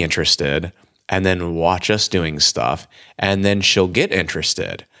not be interested and then watch us doing stuff, and then she'll get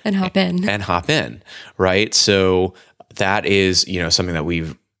interested and hop in. Right? So that is, something that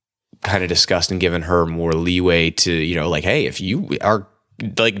we've kind of discussed and given her more leeway to, like, hey, if you are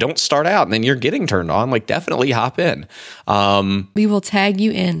like, don't start out and then you're getting turned on, like definitely hop in. We will tag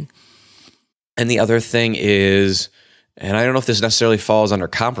you in. And the other thing is, and I don't know if this necessarily falls under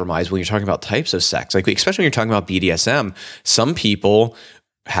compromise when you're talking about types of sex, like especially when you're talking about BDSM, some people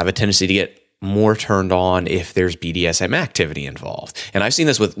have a tendency to get more turned on if there's BDSM activity involved. And I've seen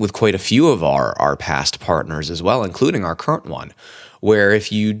this with quite a few of our past partners as well, including our current one, where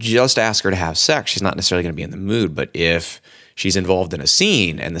if you just ask her to have sex, she's not necessarily going to be in the mood. But if she's involved in a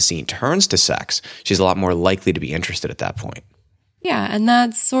scene and the scene turns to sex, she's a lot more likely to be interested at that point. Yeah. And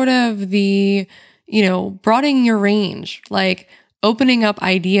that's sort of the, broadening your range, like opening up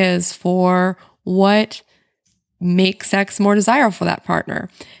ideas for what makes sex more desirable for that partner.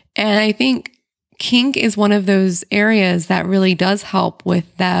 And I think kink is one of those areas that really does help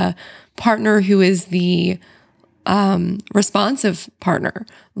with the partner who is the responsive partner.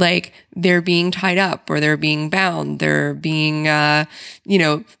 Like they're being tied up or they're being bound. They're being,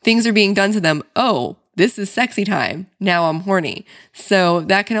 things are being done to them. Oh, this is sexy time. Now I'm horny. So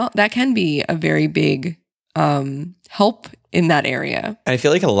that can be a very big help in that area. I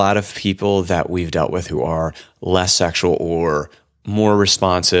feel like a lot of people that we've dealt with who are less sexual or more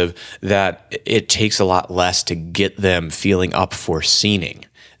responsive, that it takes a lot less to get them feeling up for scening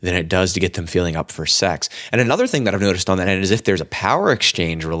than it does to get them feeling up for sex. And another thing that I've noticed on that end is if there's a power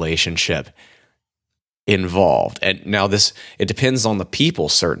exchange relationship involved, and now it depends on the people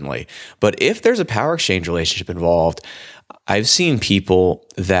certainly, but if there's a power exchange relationship involved, I've seen people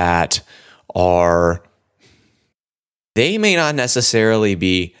that they may not necessarily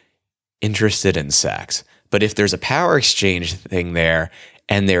be interested in sex, but if there's a power exchange thing there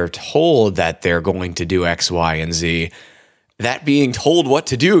and they're told that they're going to do X, Y, and Z, that being told what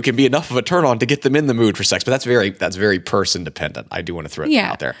to do can be enough of a turn on to get them in the mood for sex. But that's very person dependent. I do want to throw that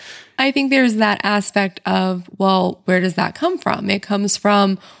out there. I think there's that aspect of, well, where does that come from? It comes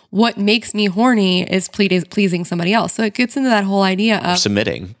from what makes me horny is pleasing somebody else. So it gets into that whole idea of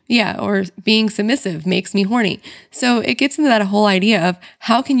submitting. Yeah, or being submissive makes me horny. So it gets into that whole idea of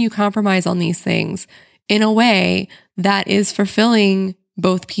how can you compromise on these things in a way that is fulfilling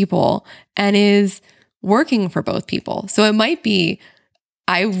both people and is working for both people. So it might be,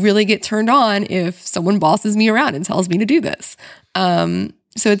 I really get turned on if someone bosses me around and tells me to do this.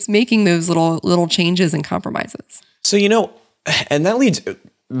 So it's making those little changes and compromises. So, and that leads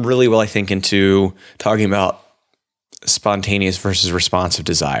really well, I think, into talking about spontaneous versus responsive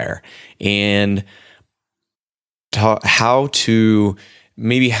desire and how to,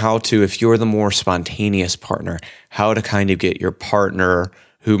 if you're the more spontaneous partner, how to kind of get your partner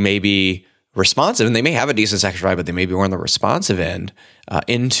who may be responsive, and they may have a decent sexual drive, but they may be more on the responsive end,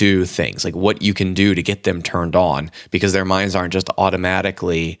 into things like what you can do to get them turned on because their minds aren't just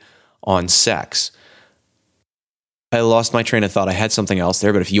automatically on sex. I lost my train of thought. I had something else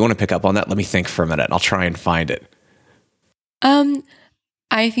there, but if you want to pick up on that, let me think for a minute and I'll try and find it.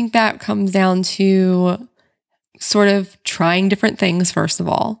 I think that comes down to sort of trying different things, first of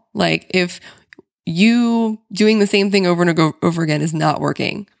all. Like if you doing the same thing over and over again is not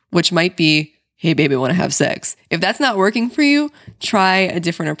working, which might be, hey, baby, I want to have sex. If that's not working for you, try a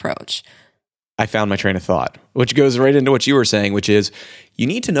different approach. I found my train of thought, which goes right into what you were saying, which is you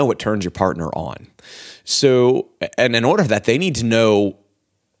need to know what turns your partner on. So, and in order for that, they need to know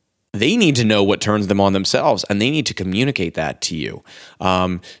what turns them on themselves, and they need to communicate that to you.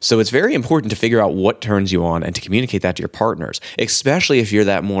 So it's very important to figure out what turns you on and to communicate that to your partners, especially if you're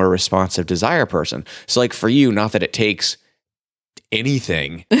that more responsive desire person. So like for you, not that it takes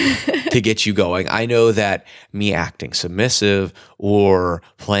anything to get you going. I know that me acting submissive or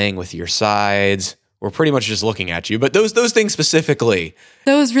playing with your sides we're pretty much just looking at you. But those things specifically,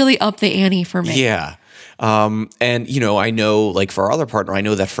 Those really up the ante for me. yeah. And I know like for our other partner, I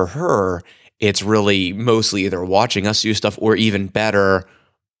know that for her, it's really mostly either watching us do stuff or even better,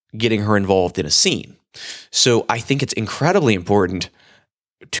 getting her involved in a scene. So I think it's incredibly important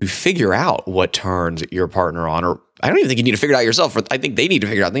to figure out what turns your partner on, or I don't even think you need to figure it out yourself. I think they need to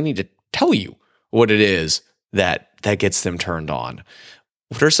figure it out. They need to tell you what it is that gets them turned on.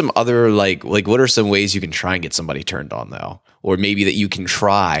 What are some other what are some ways you can try and get somebody turned on though? Or maybe that you can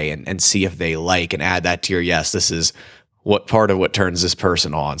try and see if they like and add that to your, yes, this is what part of what turns this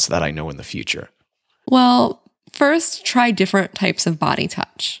person on so that I know in the future. Well, first, try different types of body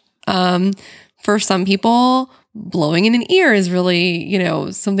touch. For some people, blowing in an ear is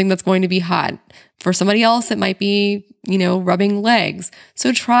really, something that's going to be hot. For somebody else, it might be, rubbing legs.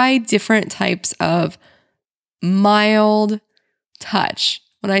 So try different types of mild touch.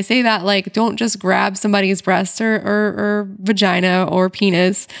 When I say that, don't just grab somebody's breast or vagina or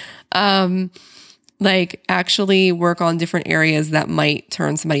penis. Actually work on different areas that might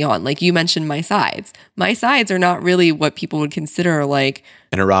turn somebody on. Like you mentioned my sides. My sides are not really what people would consider like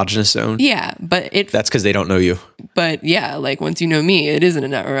an erogenous zone. Yeah, but that's because they don't know you. But yeah, once you know me, it isn't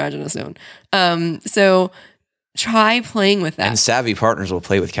an erogenous zone. So try playing with that. And savvy partners will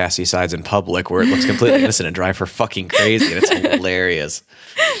play with Cassie's sides in public where it looks completely innocent and drive her fucking crazy. And it's hilarious.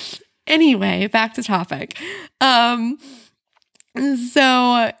 Anyway, back to topic. So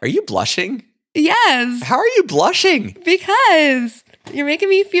are you blushing? Yes. How are you blushing? Because you're making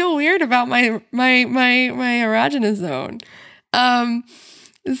me feel weird about my erogenous zone.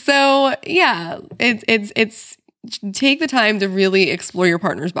 So yeah, it's take the time to really explore your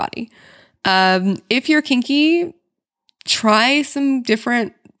partner's body. If you're kinky, try some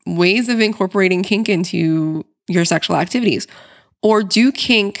different ways of incorporating kink into your sexual activities, or do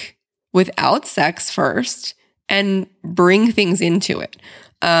kink without sex first and bring things into it.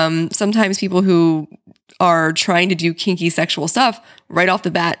 Sometimes people who are trying to do kinky sexual stuff right off the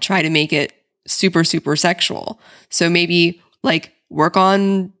bat try to make it super, super sexual. So maybe work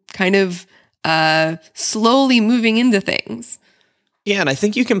on kind of slowly moving into things. Yeah, and I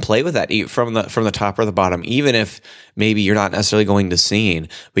think you can play with that from the top or the bottom, even if maybe you're not necessarily going to scene.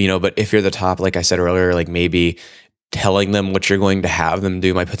 But if you're the top, like I said earlier, maybe telling them what you're going to have them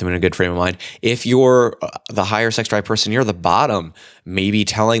do might put them in a good frame of mind. If you're the higher sex drive person, you're the bottom, maybe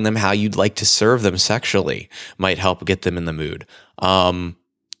telling them how you'd like to serve them sexually might help get them in the mood.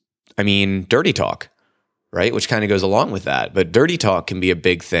 Dirty talk, right? Which kind of goes along with that. But dirty talk can be a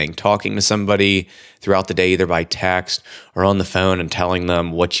big thing. Talking to somebody throughout the day, either by text or on the phone, and telling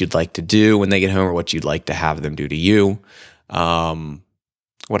them what you'd like to do when they get home or what you'd like to have them do to you.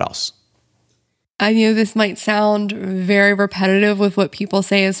 What else? I know this might sound very repetitive with what people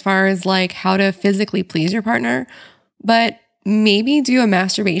say as far as how to physically please your partner, but maybe do a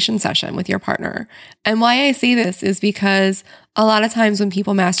masturbation session with your partner. And why I say this is because a lot of times when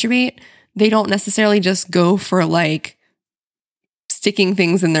people masturbate, they don't necessarily just go for sticking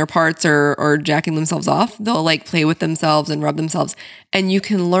things in their parts or jacking themselves off. They'll play with themselves and rub themselves. And you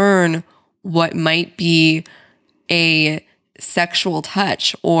can learn what might be a sexual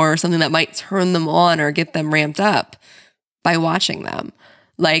touch or something that might turn them on or get them ramped up by watching them.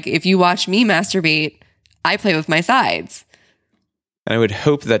 If you watch me masturbate, I play with my sides. I would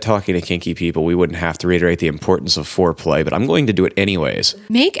hope that talking to kinky people, we wouldn't have to reiterate the importance of foreplay, but I'm going to do it anyways.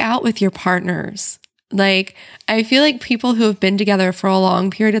 Make out with your partners. I feel like people who have been together for a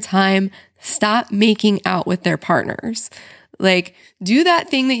long period of time stop making out with their partners. Do that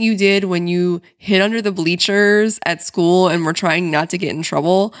thing that you did when you hid under the bleachers at school and were trying not to get in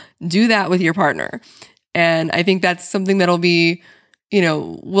trouble. Do that with your partner. And I think that's something that'll be,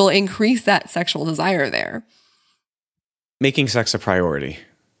 will increase that sexual desire there. Making sex a priority.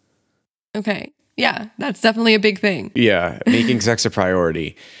 Okay. Yeah, that's definitely a big thing. Yeah, making sex a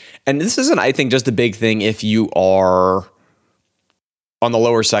priority. And this isn't, I think, just a big thing if you are on the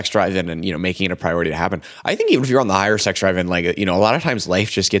lower sex drive and making it a priority to happen. I think even if you're on the higher sex drive and a lot of times life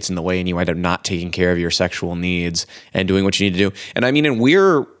just gets in the way and you wind up not taking care of your sexual needs and doing what you need to do. And I don't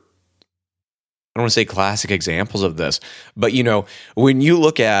want to say classic examples of this, but when you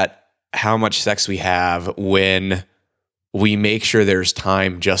look at how much sex we have when we make sure there's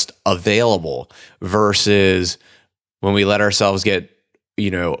time just available versus when we let ourselves get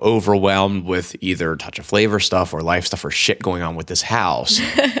overwhelmed with either touch of flavor stuff or life stuff or shit going on with this house,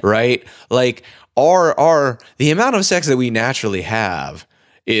 right? The amount of sex that we naturally have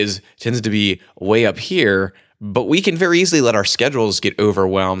tends to be way up here, but we can very easily let our schedules get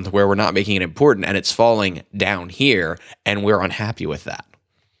overwhelmed where we're not making it important and it's falling down here and we're unhappy with that.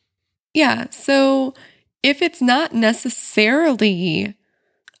 Yeah. So if it's not necessarily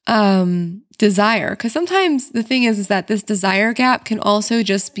desire, because sometimes the thing is that this desire gap can also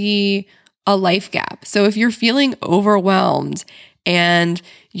just be a life gap. So if you're feeling overwhelmed and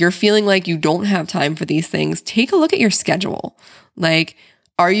you're feeling like you don't have time for these things, take a look at your schedule. Like,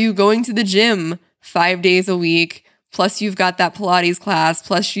 are you going to the gym 5 days a week? Plus you've got that Pilates class,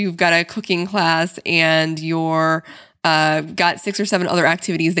 plus you've got a cooking class, and you're got 6 or 7 other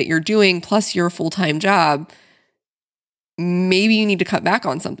activities that you're doing, plus your full-time job. Maybe you need to cut back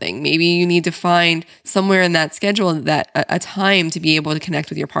on something. Maybe you need to find somewhere in that schedule that a time to be able to connect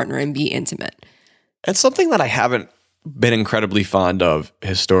with your partner and be intimate. It's something that I haven't been incredibly fond of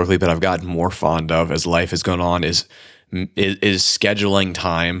historically, but I've gotten more fond of as life has gone on is scheduling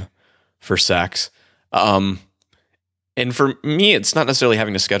time for sex. And for me, it's not necessarily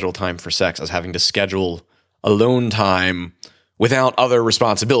having to schedule time for sex as having to schedule alone time without other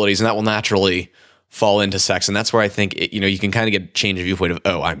responsibilities, and that will naturally fall into sex. And that's where I think, you can kind of get a change of viewpoint of,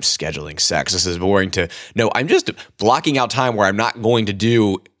 oh, I'm scheduling sex. This is boring to, no, I'm just blocking out time where I'm not going to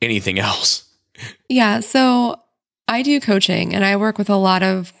do anything else. Yeah. So I do coaching and I work with a lot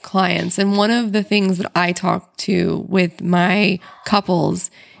of clients. And one of the things that I talk to with my couples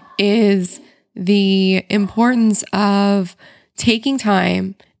is the importance of taking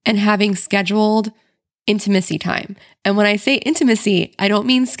time and having scheduled intimacy time. And when I say intimacy, I don't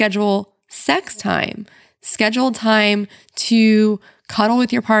mean schedule sex time, scheduled time to cuddle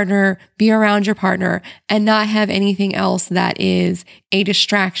with your partner, be around your partner, and not have anything else that is a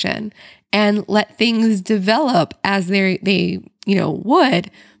distraction, and let things develop as they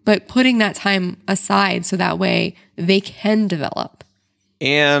would, but putting that time aside so that way they can develop.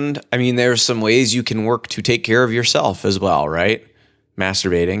 And I mean, there's some ways you can work to take care of yourself as well, right?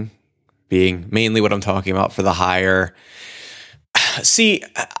 Masturbating being mainly what I'm talking about for the higher. See,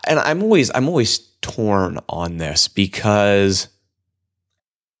 and I'm always torn on this because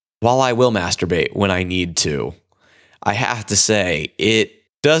while I will masturbate when I need to, I have to say it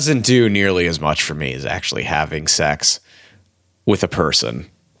doesn't do nearly as much for me as actually having sex with a person.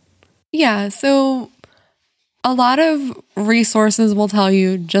 Yeah, so a lot of resources will tell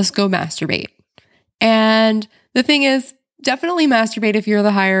you just go masturbate. And the thing is, definitely masturbate if you're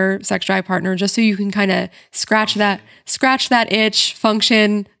the higher sex drive partner, just so you can kind of scratch that itch,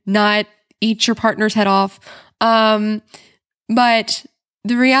 function, not eat your partner's head off. But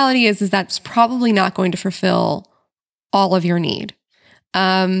the reality is that's probably not going to fulfill all of your need.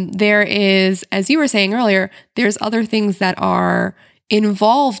 There is, as you were saying earlier, there's other things that are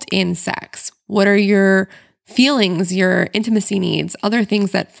involved in sex. What are your feelings, your intimacy needs, other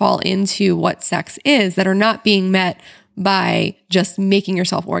things that fall into what sex is that are not being met by just making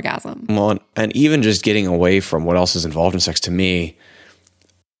yourself orgasm. Well, and even just getting away from what else is involved in sex, to me,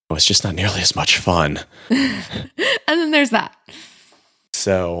 it's just not nearly as much fun. And then there's that.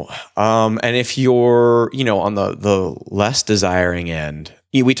 So, and if you're, on the less desiring end,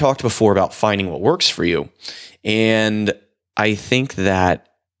 we talked before about finding what works for you. And I think that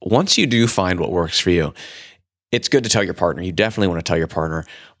once you do find what works for you, it's good to tell your partner. You definitely want to tell your partner,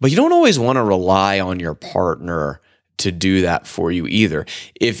 but you don't always want to rely on your partner to do that for you either.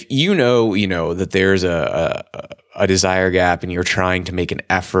 If you know that there's a desire gap and you're trying to make an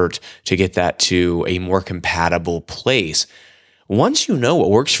effort to get that to a more compatible place, once you know what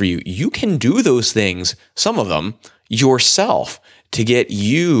works for you, you can do those things, some of them, yourself to get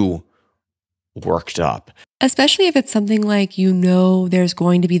you worked up. Especially if it's something like, there's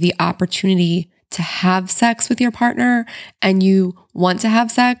going to be the opportunity to have sex with your partner and you want to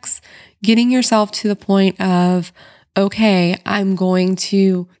have sex, getting yourself to the point of, okay, I'm going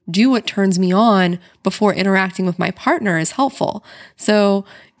to do what turns me on before interacting with my partner is helpful. So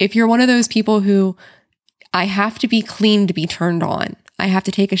if you're one of those people who, I have to be clean to be turned on, I have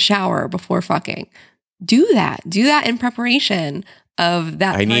to take a shower before fucking, do that in preparation of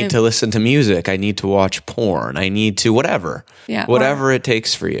that. I need to listen to music. I need to watch porn. I need to whatever it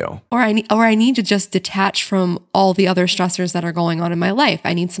takes for you. Or I need to just detach from all the other stressors that are going on in my life.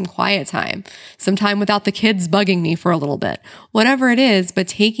 I need some quiet time, some time without the kids bugging me for a little bit, whatever it is, but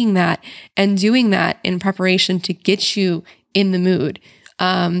taking that and doing that in preparation to get you in the mood.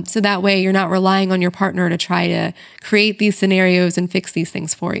 So that way you're not relying on your partner to try to create these scenarios and fix these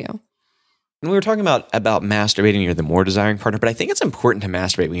things for you. And we were talking about masturbating when you're the more desiring partner, but I think it's important to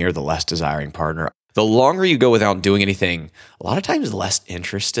masturbate when you're the less desiring partner. The longer you go without doing anything, a lot of times less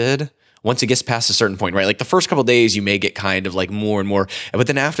interested. Once it gets past a certain point, right? Like the first couple of days, you may get kind of like more and more, but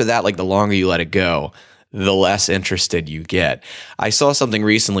then after that, like the longer you let it go, the less interested you get. I saw something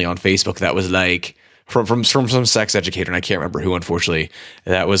recently on Facebook that was like, from some sex educator, and I can't remember who, unfortunately,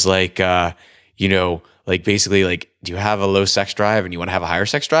 that was like, like basically like, do you have a low sex drive and you want to have a higher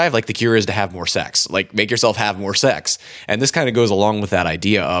sex drive? Like the cure is to have more sex, like make yourself have more sex. And this kind of goes along with that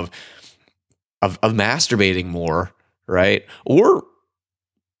idea of masturbating more, right? Or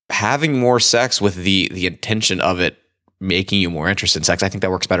having more sex with the intention of it making you more interested in sex. I think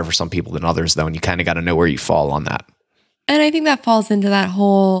that works better for some people than others, though, and you kind of got to know where you fall on that. And I think that falls into that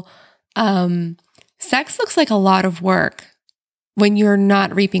whole sex looks like a lot of work when you're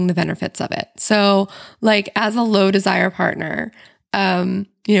not reaping the benefits of it. So like as a low desire partner,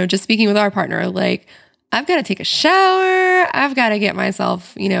 just speaking with our partner, like I've got to take a shower, I've got to get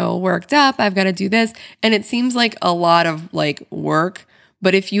myself, worked up, I've got to do this. And it seems like a lot of like work,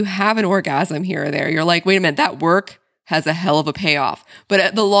 but if you have an orgasm here or there, you're like, wait a minute, that work has a hell of a payoff.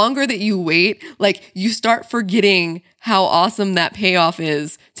 But the longer that you wait, like you start forgetting how awesome that payoff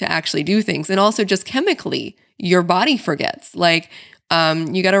is to actually do things. And also just chemically, your body forgets. Like,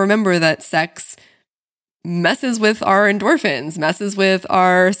 you got to remember that sex messes with our endorphins, messes with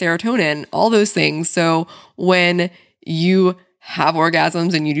our serotonin, all those things. So when you have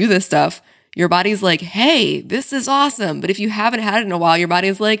orgasms and you do this stuff, your body's like, hey, this is awesome. But if you haven't had it in a while, your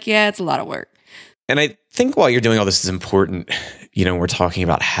body's like, yeah, it's a lot of work. And I think while you're doing all this is important, we're talking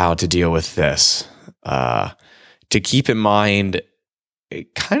about how to deal with this, to keep in mind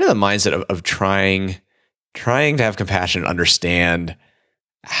kind of the mindset of trying to have compassion and understand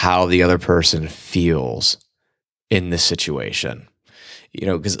how the other person feels in this situation.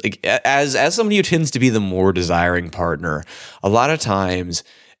 Because like, as somebody who tends to be the more desiring partner, a lot of times,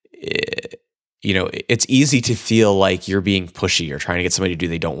 it's easy to feel like you're being pushy or trying to get somebody to do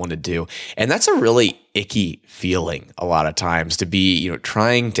they don't want to do. And that's a really icky feeling a lot of times to be,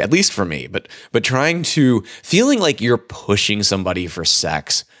 trying to, at least for me, but feeling like you're pushing somebody for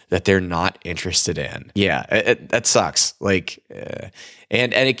sex that they're not interested in. Yeah, that sucks. Like,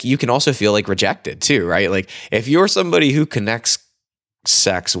 you can also feel like rejected too, right? Like if you're somebody who connects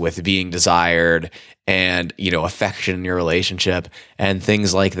sex with being desired and affection in your relationship and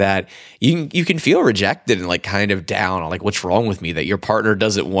things like that, you can feel rejected and like kind of down on like what's wrong with me that your partner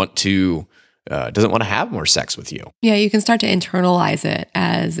doesn't want to have more sex with you. Yeah, you can start to internalize it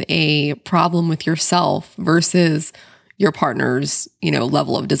as a problem with yourself versus your partner's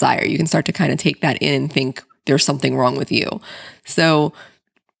level of desire. You can start to kind of take that in and think there's something wrong with you. So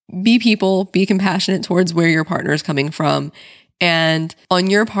be compassionate towards where your partner is coming from. And on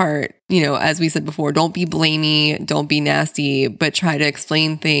your part, as we said before, don't be blamey, don't be nasty, but try to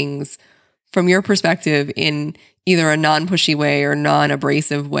explain things from your perspective in either a non-pushy way or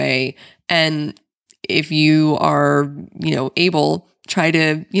non-abrasive way. And if you are, able, try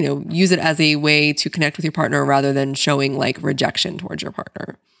to, use it as a way to connect with your partner rather than showing like rejection towards your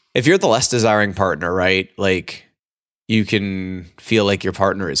partner. If you're the less desiring partner, right? Like you can feel like your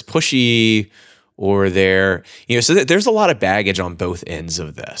partner is pushy or they're, so there's a lot of baggage on both ends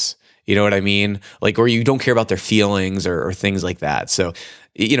of this. You know what I mean? Like, or you don't care about their feelings or things like that. So,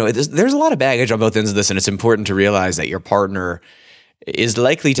 there's a lot of baggage on both ends of this. And it's important to realize that your partner is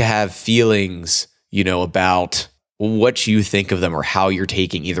likely to have feelings, about what you think of them or how you're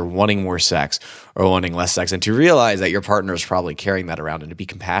taking either wanting more sex or wanting less sex, and to realize that your partner is probably carrying that around and to be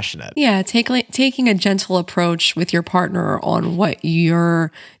compassionate. Yeah, taking a gentle approach with your partner on what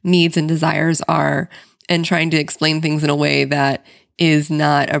your needs and desires are and trying to explain things in a way that is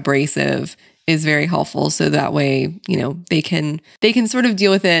not abrasive is very helpful. So that way, they can sort of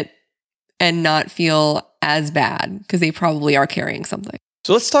deal with it and not feel as bad because they probably are carrying something.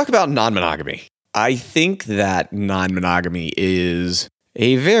 So let's talk about non-monogamy. I think that non-monogamy is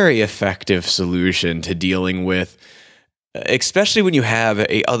a very effective solution to dealing with, especially when you have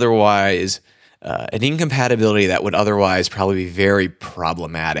an incompatibility that would otherwise probably be very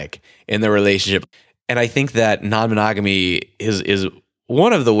problematic in the relationship. And I think that non-monogamy is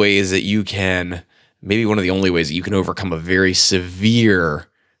one of the ways that you can, maybe one of the only ways that you can overcome a very severe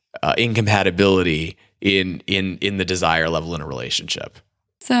incompatibility in the desire level in a relationship.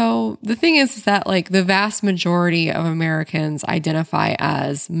 So the thing is that like the vast majority of Americans identify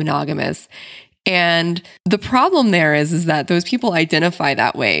as monogamous. And the problem there is that those people identify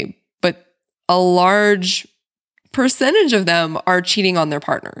that way, but a large percentage of them are cheating on their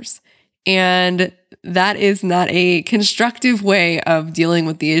partners. And that is not a constructive way of dealing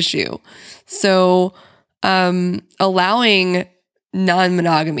with the issue. So allowing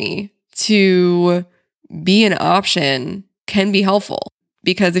non-monogamy to be an option can be helpful.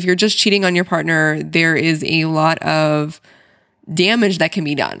 Because if you're just cheating on your partner, there is a lot of damage that can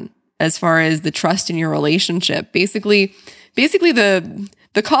be done as far as the trust in your relationship. Basically the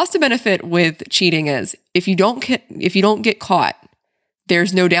The cost to benefit with cheating is if you don't get caught,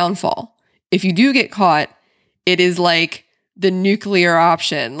 there's no downfall. If you do get caught, it is like the nuclear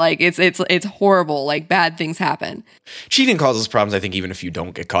option. Like it's horrible. Like bad things happen. Cheating causes problems, I think, even if you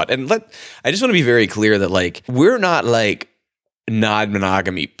don't get caught. And I just want to be very clear that like we're not like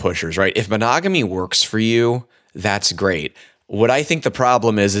non-monogamy pushers, right? If monogamy works for you, that's great. What I think the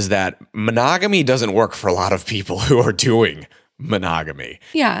problem is that monogamy doesn't work for a lot of people who are doing monogamy.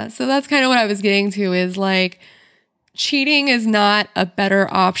 Yeah, so that's kind of what I was getting to is like cheating is not a better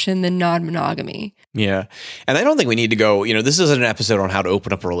option than non-monogamy. Yeah. And I don't think we need to go, this isn't an episode on how to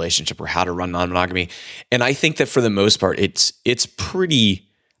open up a relationship or how to run non-monogamy. And I think that for the most part, it's pretty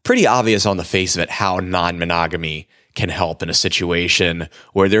obvious on the face of it how non-monogamy can help in a situation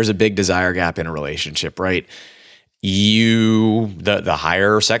where there's a big desire gap in a relationship, right? The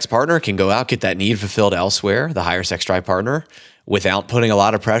higher sex partner can go out, get that need fulfilled elsewhere, the higher sex drive partner, without putting a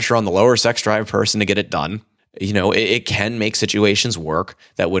lot of pressure on the lower sex drive person to get it done. It can make situations work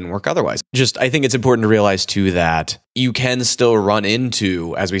that wouldn't work otherwise. I think it's important to realize too that you can still run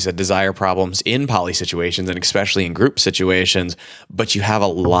into, as we said, desire problems in poly situations and especially in group situations, but you have a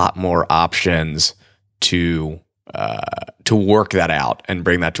lot more options to work that out and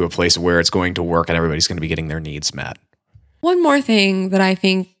bring that to a place where it's going to work and everybody's going to be getting their needs met. One more thing that I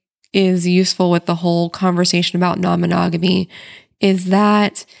think is useful with the whole conversation about non-monogamy is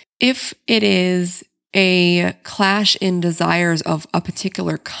that if it is a clash in desires of a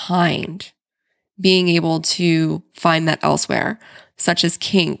particular kind, being able to find that elsewhere, such as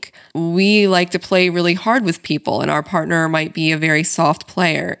kink. We like to play really hard with people and our partner might be a very soft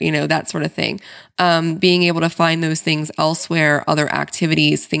player, that sort of thing. Being able to find those things elsewhere, other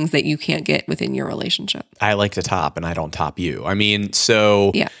activities, things that you can't get within your relationship. I like to top and I don't top you.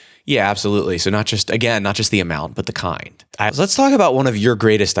 Yeah, absolutely. So not just the amount, but the kind. Let's talk about one of your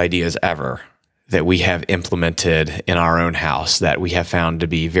greatest ideas ever that we have implemented in our own house that we have found to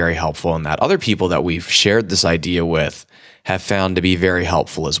be very helpful and that other people that we've shared this idea with have found to be very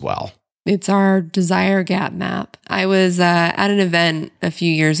helpful as well. It's our desire gap map. I was at an event a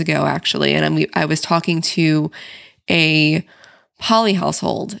few years ago, actually, and I was talking to a poly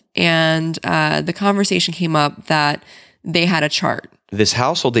household, and the conversation came up that they had a chart. This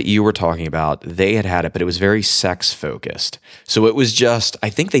household that you were talking about, they had it, but it was very sex focused. So it was just, I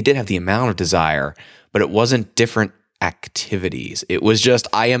think they did have the amount of desire, but it wasn't different activities. It was just,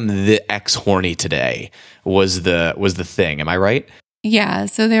 I am the X horny today was the thing. Am I right? Yeah.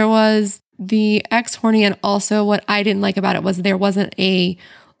 So there was the X horny, and also what I didn't like about it was there wasn't a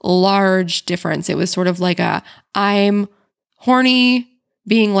large difference. It was sort of like I'm horny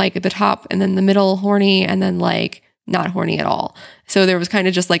being like at the top, and then the middle horny, and then like not horny at all. So there was kind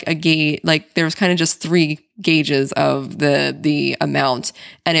of just like there was kind of just 3 gauges of the amount,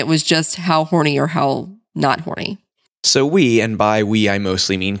 and it was just how horny or how not horny. So we, and by we I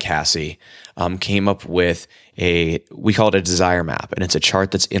mostly mean Cassie, came up with we call it a desire map, and it's a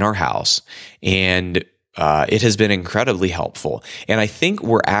chart that's in our house, and it has been incredibly helpful. And I think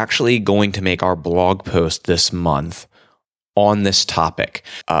we're actually going to make our blog post this month on this topic,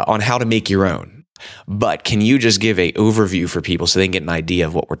 on how to make your own. But can you just give an overview for people so they can get an idea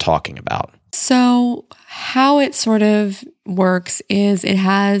of what we're talking about? So how it sort of works is it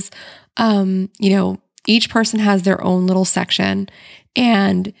has, each person has their own little section,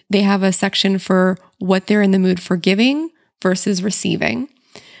 and they have a section for what they're in the mood for giving versus receiving.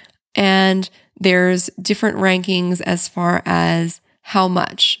 And there's different rankings as far as how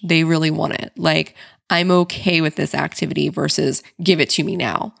much they really want it. Like, I'm okay with this activity versus give it to me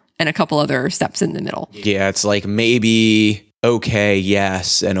now, and a couple other steps in the middle. Yeah, it's like maybe okay,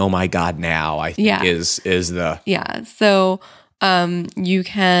 yes, and oh my God, now, I think is the... Yeah, so you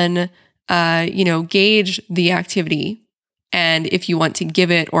can, gauge the activity and if you want to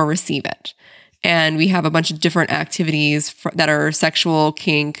give it or receive it. And we have a bunch of different activities that are sexual,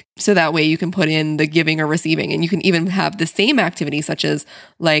 kink, so that way you can put in the giving or receiving. And you can even have the same activity, such as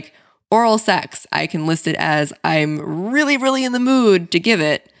like oral sex. I can list it as I'm really, really in the mood to give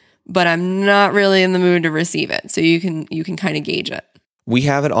it, but I'm not really in the mood to receive it. So you can kind of gauge it. We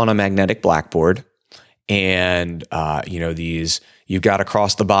have it on a magnetic blackboard, and you've got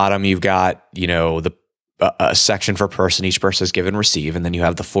across the bottom, you've got a section for person. Each person is given receive, and then you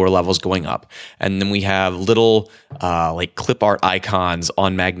have the 4 levels going up, and then we have little like clip art icons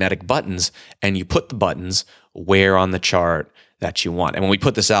on magnetic buttons, and you put the buttons where on the chart that you want. And when we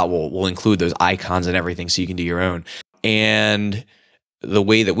put this out, we'll include those icons and everything so you can do your own. And the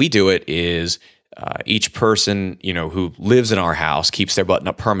way that we do it is each person, who lives in our house keeps their button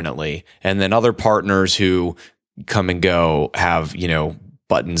up permanently. And then other partners who come and go have,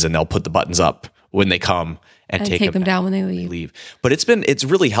 buttons and they'll put the buttons up when they come and take them down when they leave. But it's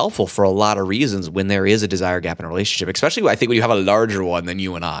really helpful for a lot of reasons when there is a desire gap in a relationship, especially I think when you have a larger one than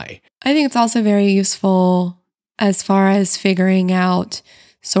you and I. I think it's also very useful as far as figuring out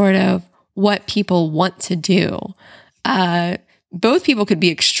sort of what people want to do. Both people could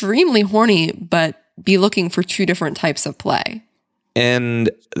be extremely horny, but be looking for two different types of play. And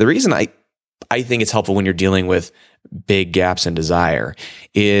the reason I think it's helpful when you're dealing with big gaps in desire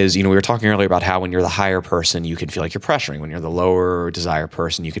is, we were talking earlier about how when you're the higher person, you can feel like you're pressuring. When you're the lower desire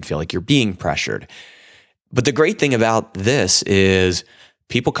person, you can feel like you're being pressured. But the great thing about this is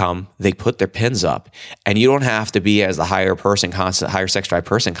people come, they put their pins up, and you don't have to be as the higher sex drive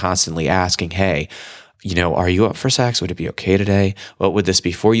person constantly asking, hey, are you up for sex? Would it be okay today? What would this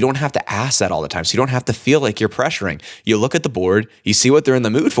be for? You don't have to ask that all the time. So you don't have to feel like you're pressuring. You look at the board, you see what they're in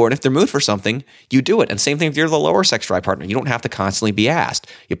the mood for, and if they're mood for something, you do it. And same thing if you're the lower sex drive partner. You don't have to constantly be asked.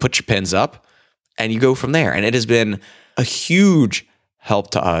 You put your pins up and you go from there. And it has been a huge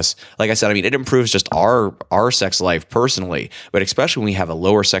help to us. Like I said, it improves just our sex life personally, but especially when we have a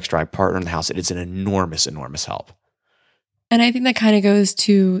lower sex drive partner in the house, it's an enormous, enormous help. And I think that kind of goes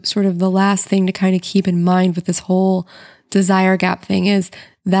to sort of the last thing to kind of keep in mind with this whole desire gap thing is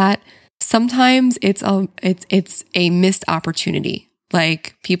that sometimes it's a missed opportunity,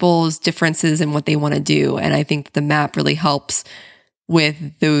 like people's differences in what they want to do. And I think the map really helps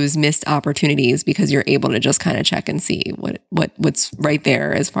with those missed opportunities because you're able to just kind of check and see what's right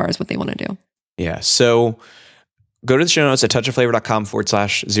there as far as what they want to do. Yeah. So go to the show notes at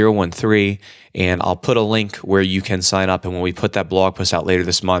touchofflavor.com/013, and I'll put a link where you can sign up. And when we put that blog post out later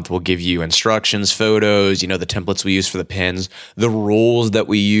this month, we'll give you instructions, photos, the templates we use for the pins, the rules that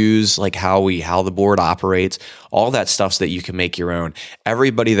we use, like how the board operates, all that stuff so that you can make your own.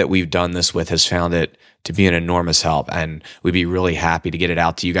 Everybody that we've done this with has found it to be an enormous help, and we'd be really happy to get it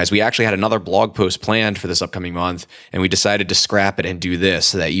out to you guys. We actually had another blog post planned for this upcoming month, and we decided to scrap it and do this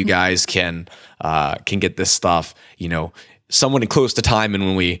so that you guys can get this stuff, somewhat close to time and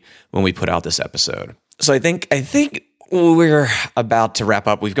when we put out this episode. So I think we're about to wrap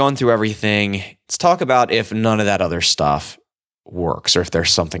up. We've gone through everything. Let's talk about if none of that other stuff works or if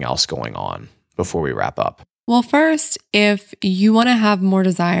there's something else going on before we wrap up. Well, first, if you want to have more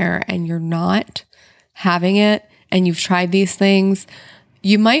desire and you're not having it and you've tried these things,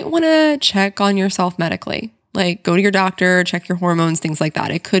 you might want to check on yourself medically. Like go to your doctor, check your hormones, things like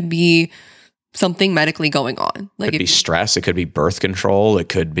that. It could be something medically going on. Like it could be stress. It could be birth control. It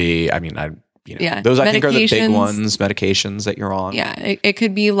could be, those I think are the big ones, medications that you're on. Yeah, it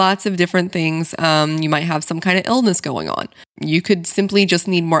could be lots of different things. You might have some kind of illness going on. You could simply just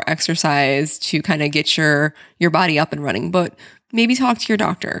need more exercise to kind of get your body up and running. But maybe talk to your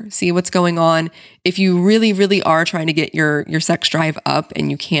doctor, see what's going on. If you really, really are trying to get your sex drive up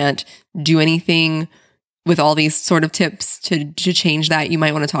and you can't do anything with all these sort of tips to change that, you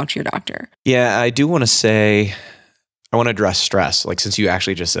might want to talk to your doctor. Yeah, I do want to say, I want to address stress. Like, since you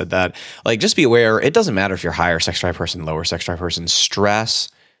actually just said that, just be aware, it doesn't matter if you're higher sex drive person, lower sex drive person, stress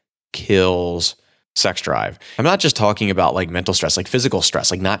kills sex drive. I'm not just talking about mental stress, physical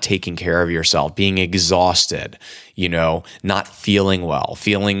stress, not taking care of yourself, being exhausted, not feeling well,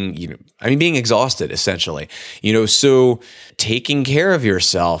 being exhausted essentially, so taking care of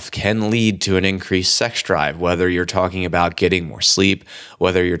yourself can lead to an increased sex drive, whether you're talking about getting more sleep,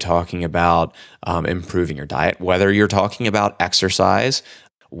 whether you're talking about improving your diet, whether you're talking about exercise.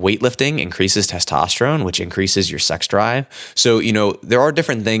 Weightlifting increases testosterone, which increases your sex drive. So, there are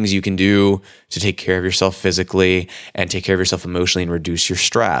different things you can do to take care of yourself physically and take care of yourself emotionally and reduce your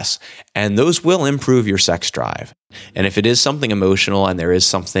stress. And those will improve your sex drive. And if it is something emotional and there is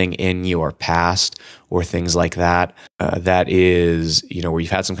something in your past or things like that, that is, where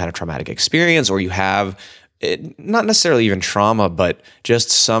you've had some kind of traumatic experience or you have not necessarily even trauma, but just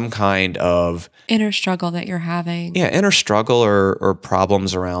some kind of inner struggle that you're having. Yeah, inner struggle or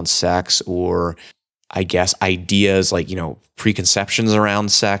problems around sex, or I guess ideas preconceptions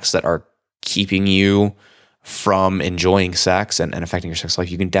around sex that are keeping you from enjoying sex and affecting your sex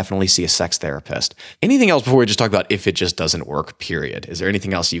life. You can definitely see a sex therapist. Anything else before we just talk about if it just doesn't work, period? Is there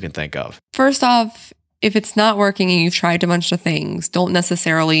anything else you can think of? First off, if it's not working and you've tried a bunch of things, don't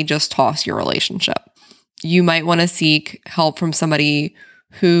necessarily just toss your relationship. You might want to seek help from somebody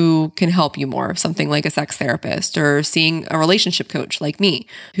who can help you more, something like a sex therapist, or seeing a relationship coach like me,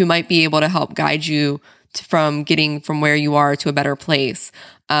 who might be able to help guide you from getting from where you are to a better place,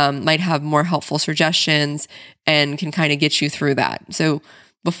 might have more helpful suggestions and can kind of get you through that. So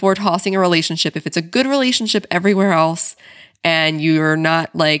before tossing a relationship, if it's a good relationship everywhere else and you're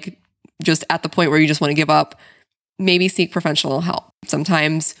not just at the point where you just want to give up, maybe seek professional help.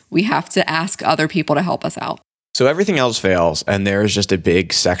 Sometimes we have to ask other people to help us out. So everything else fails, and there's just a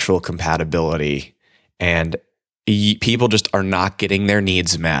big sexual compatibility, and people just are not getting their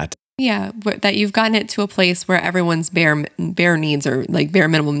needs met. Yeah, that you've gotten it to a place where everyone's bare needs or like bare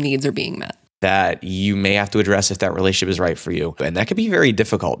minimum needs are being met. That you may have to address if that relationship is right for you. And that can be very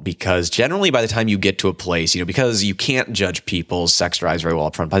difficult because generally by the time you get to a place, because you can't judge people's sex drives very well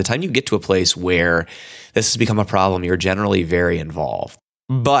up front, by the time you get to a place where this has become a problem, you're generally very involved.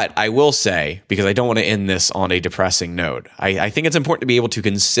 But I will say, because I don't want to end this on a depressing note, I think it's important to be able to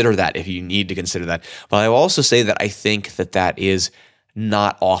consider that if you need to consider that. But I will also say that I think that is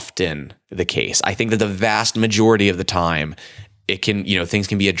not often the case. I think that the vast majority of the time, it can, things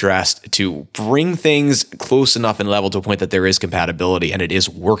can be addressed to bring things close enough in level to a point that there is compatibility and it is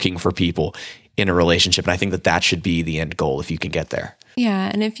working for people in a relationship. And I think that should be the end goal if you can get there. Yeah.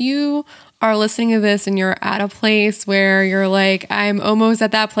 And if you are listening to this and you're at a place where you're like, I'm almost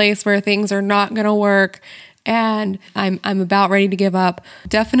at that place where things are not going to work and I'm about ready to give up,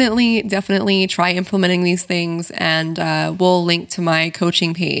 definitely try implementing these things. And we'll link to my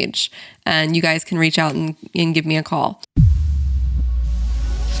coaching page and you guys can reach out and give me a call.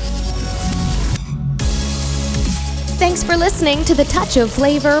 Thanks for listening to the Touch of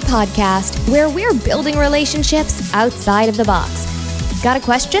Flavor podcast, where we're building relationships outside of the box. Got a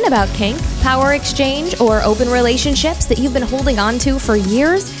question about kink, power exchange, or open relationships that you've been holding on to for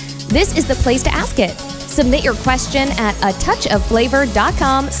years? This is the place to ask it. Submit your question at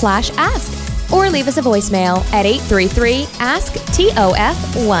atouchofflavor.com/ask or leave us a voicemail at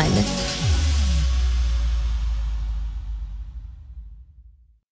 833-ASK-TOF1.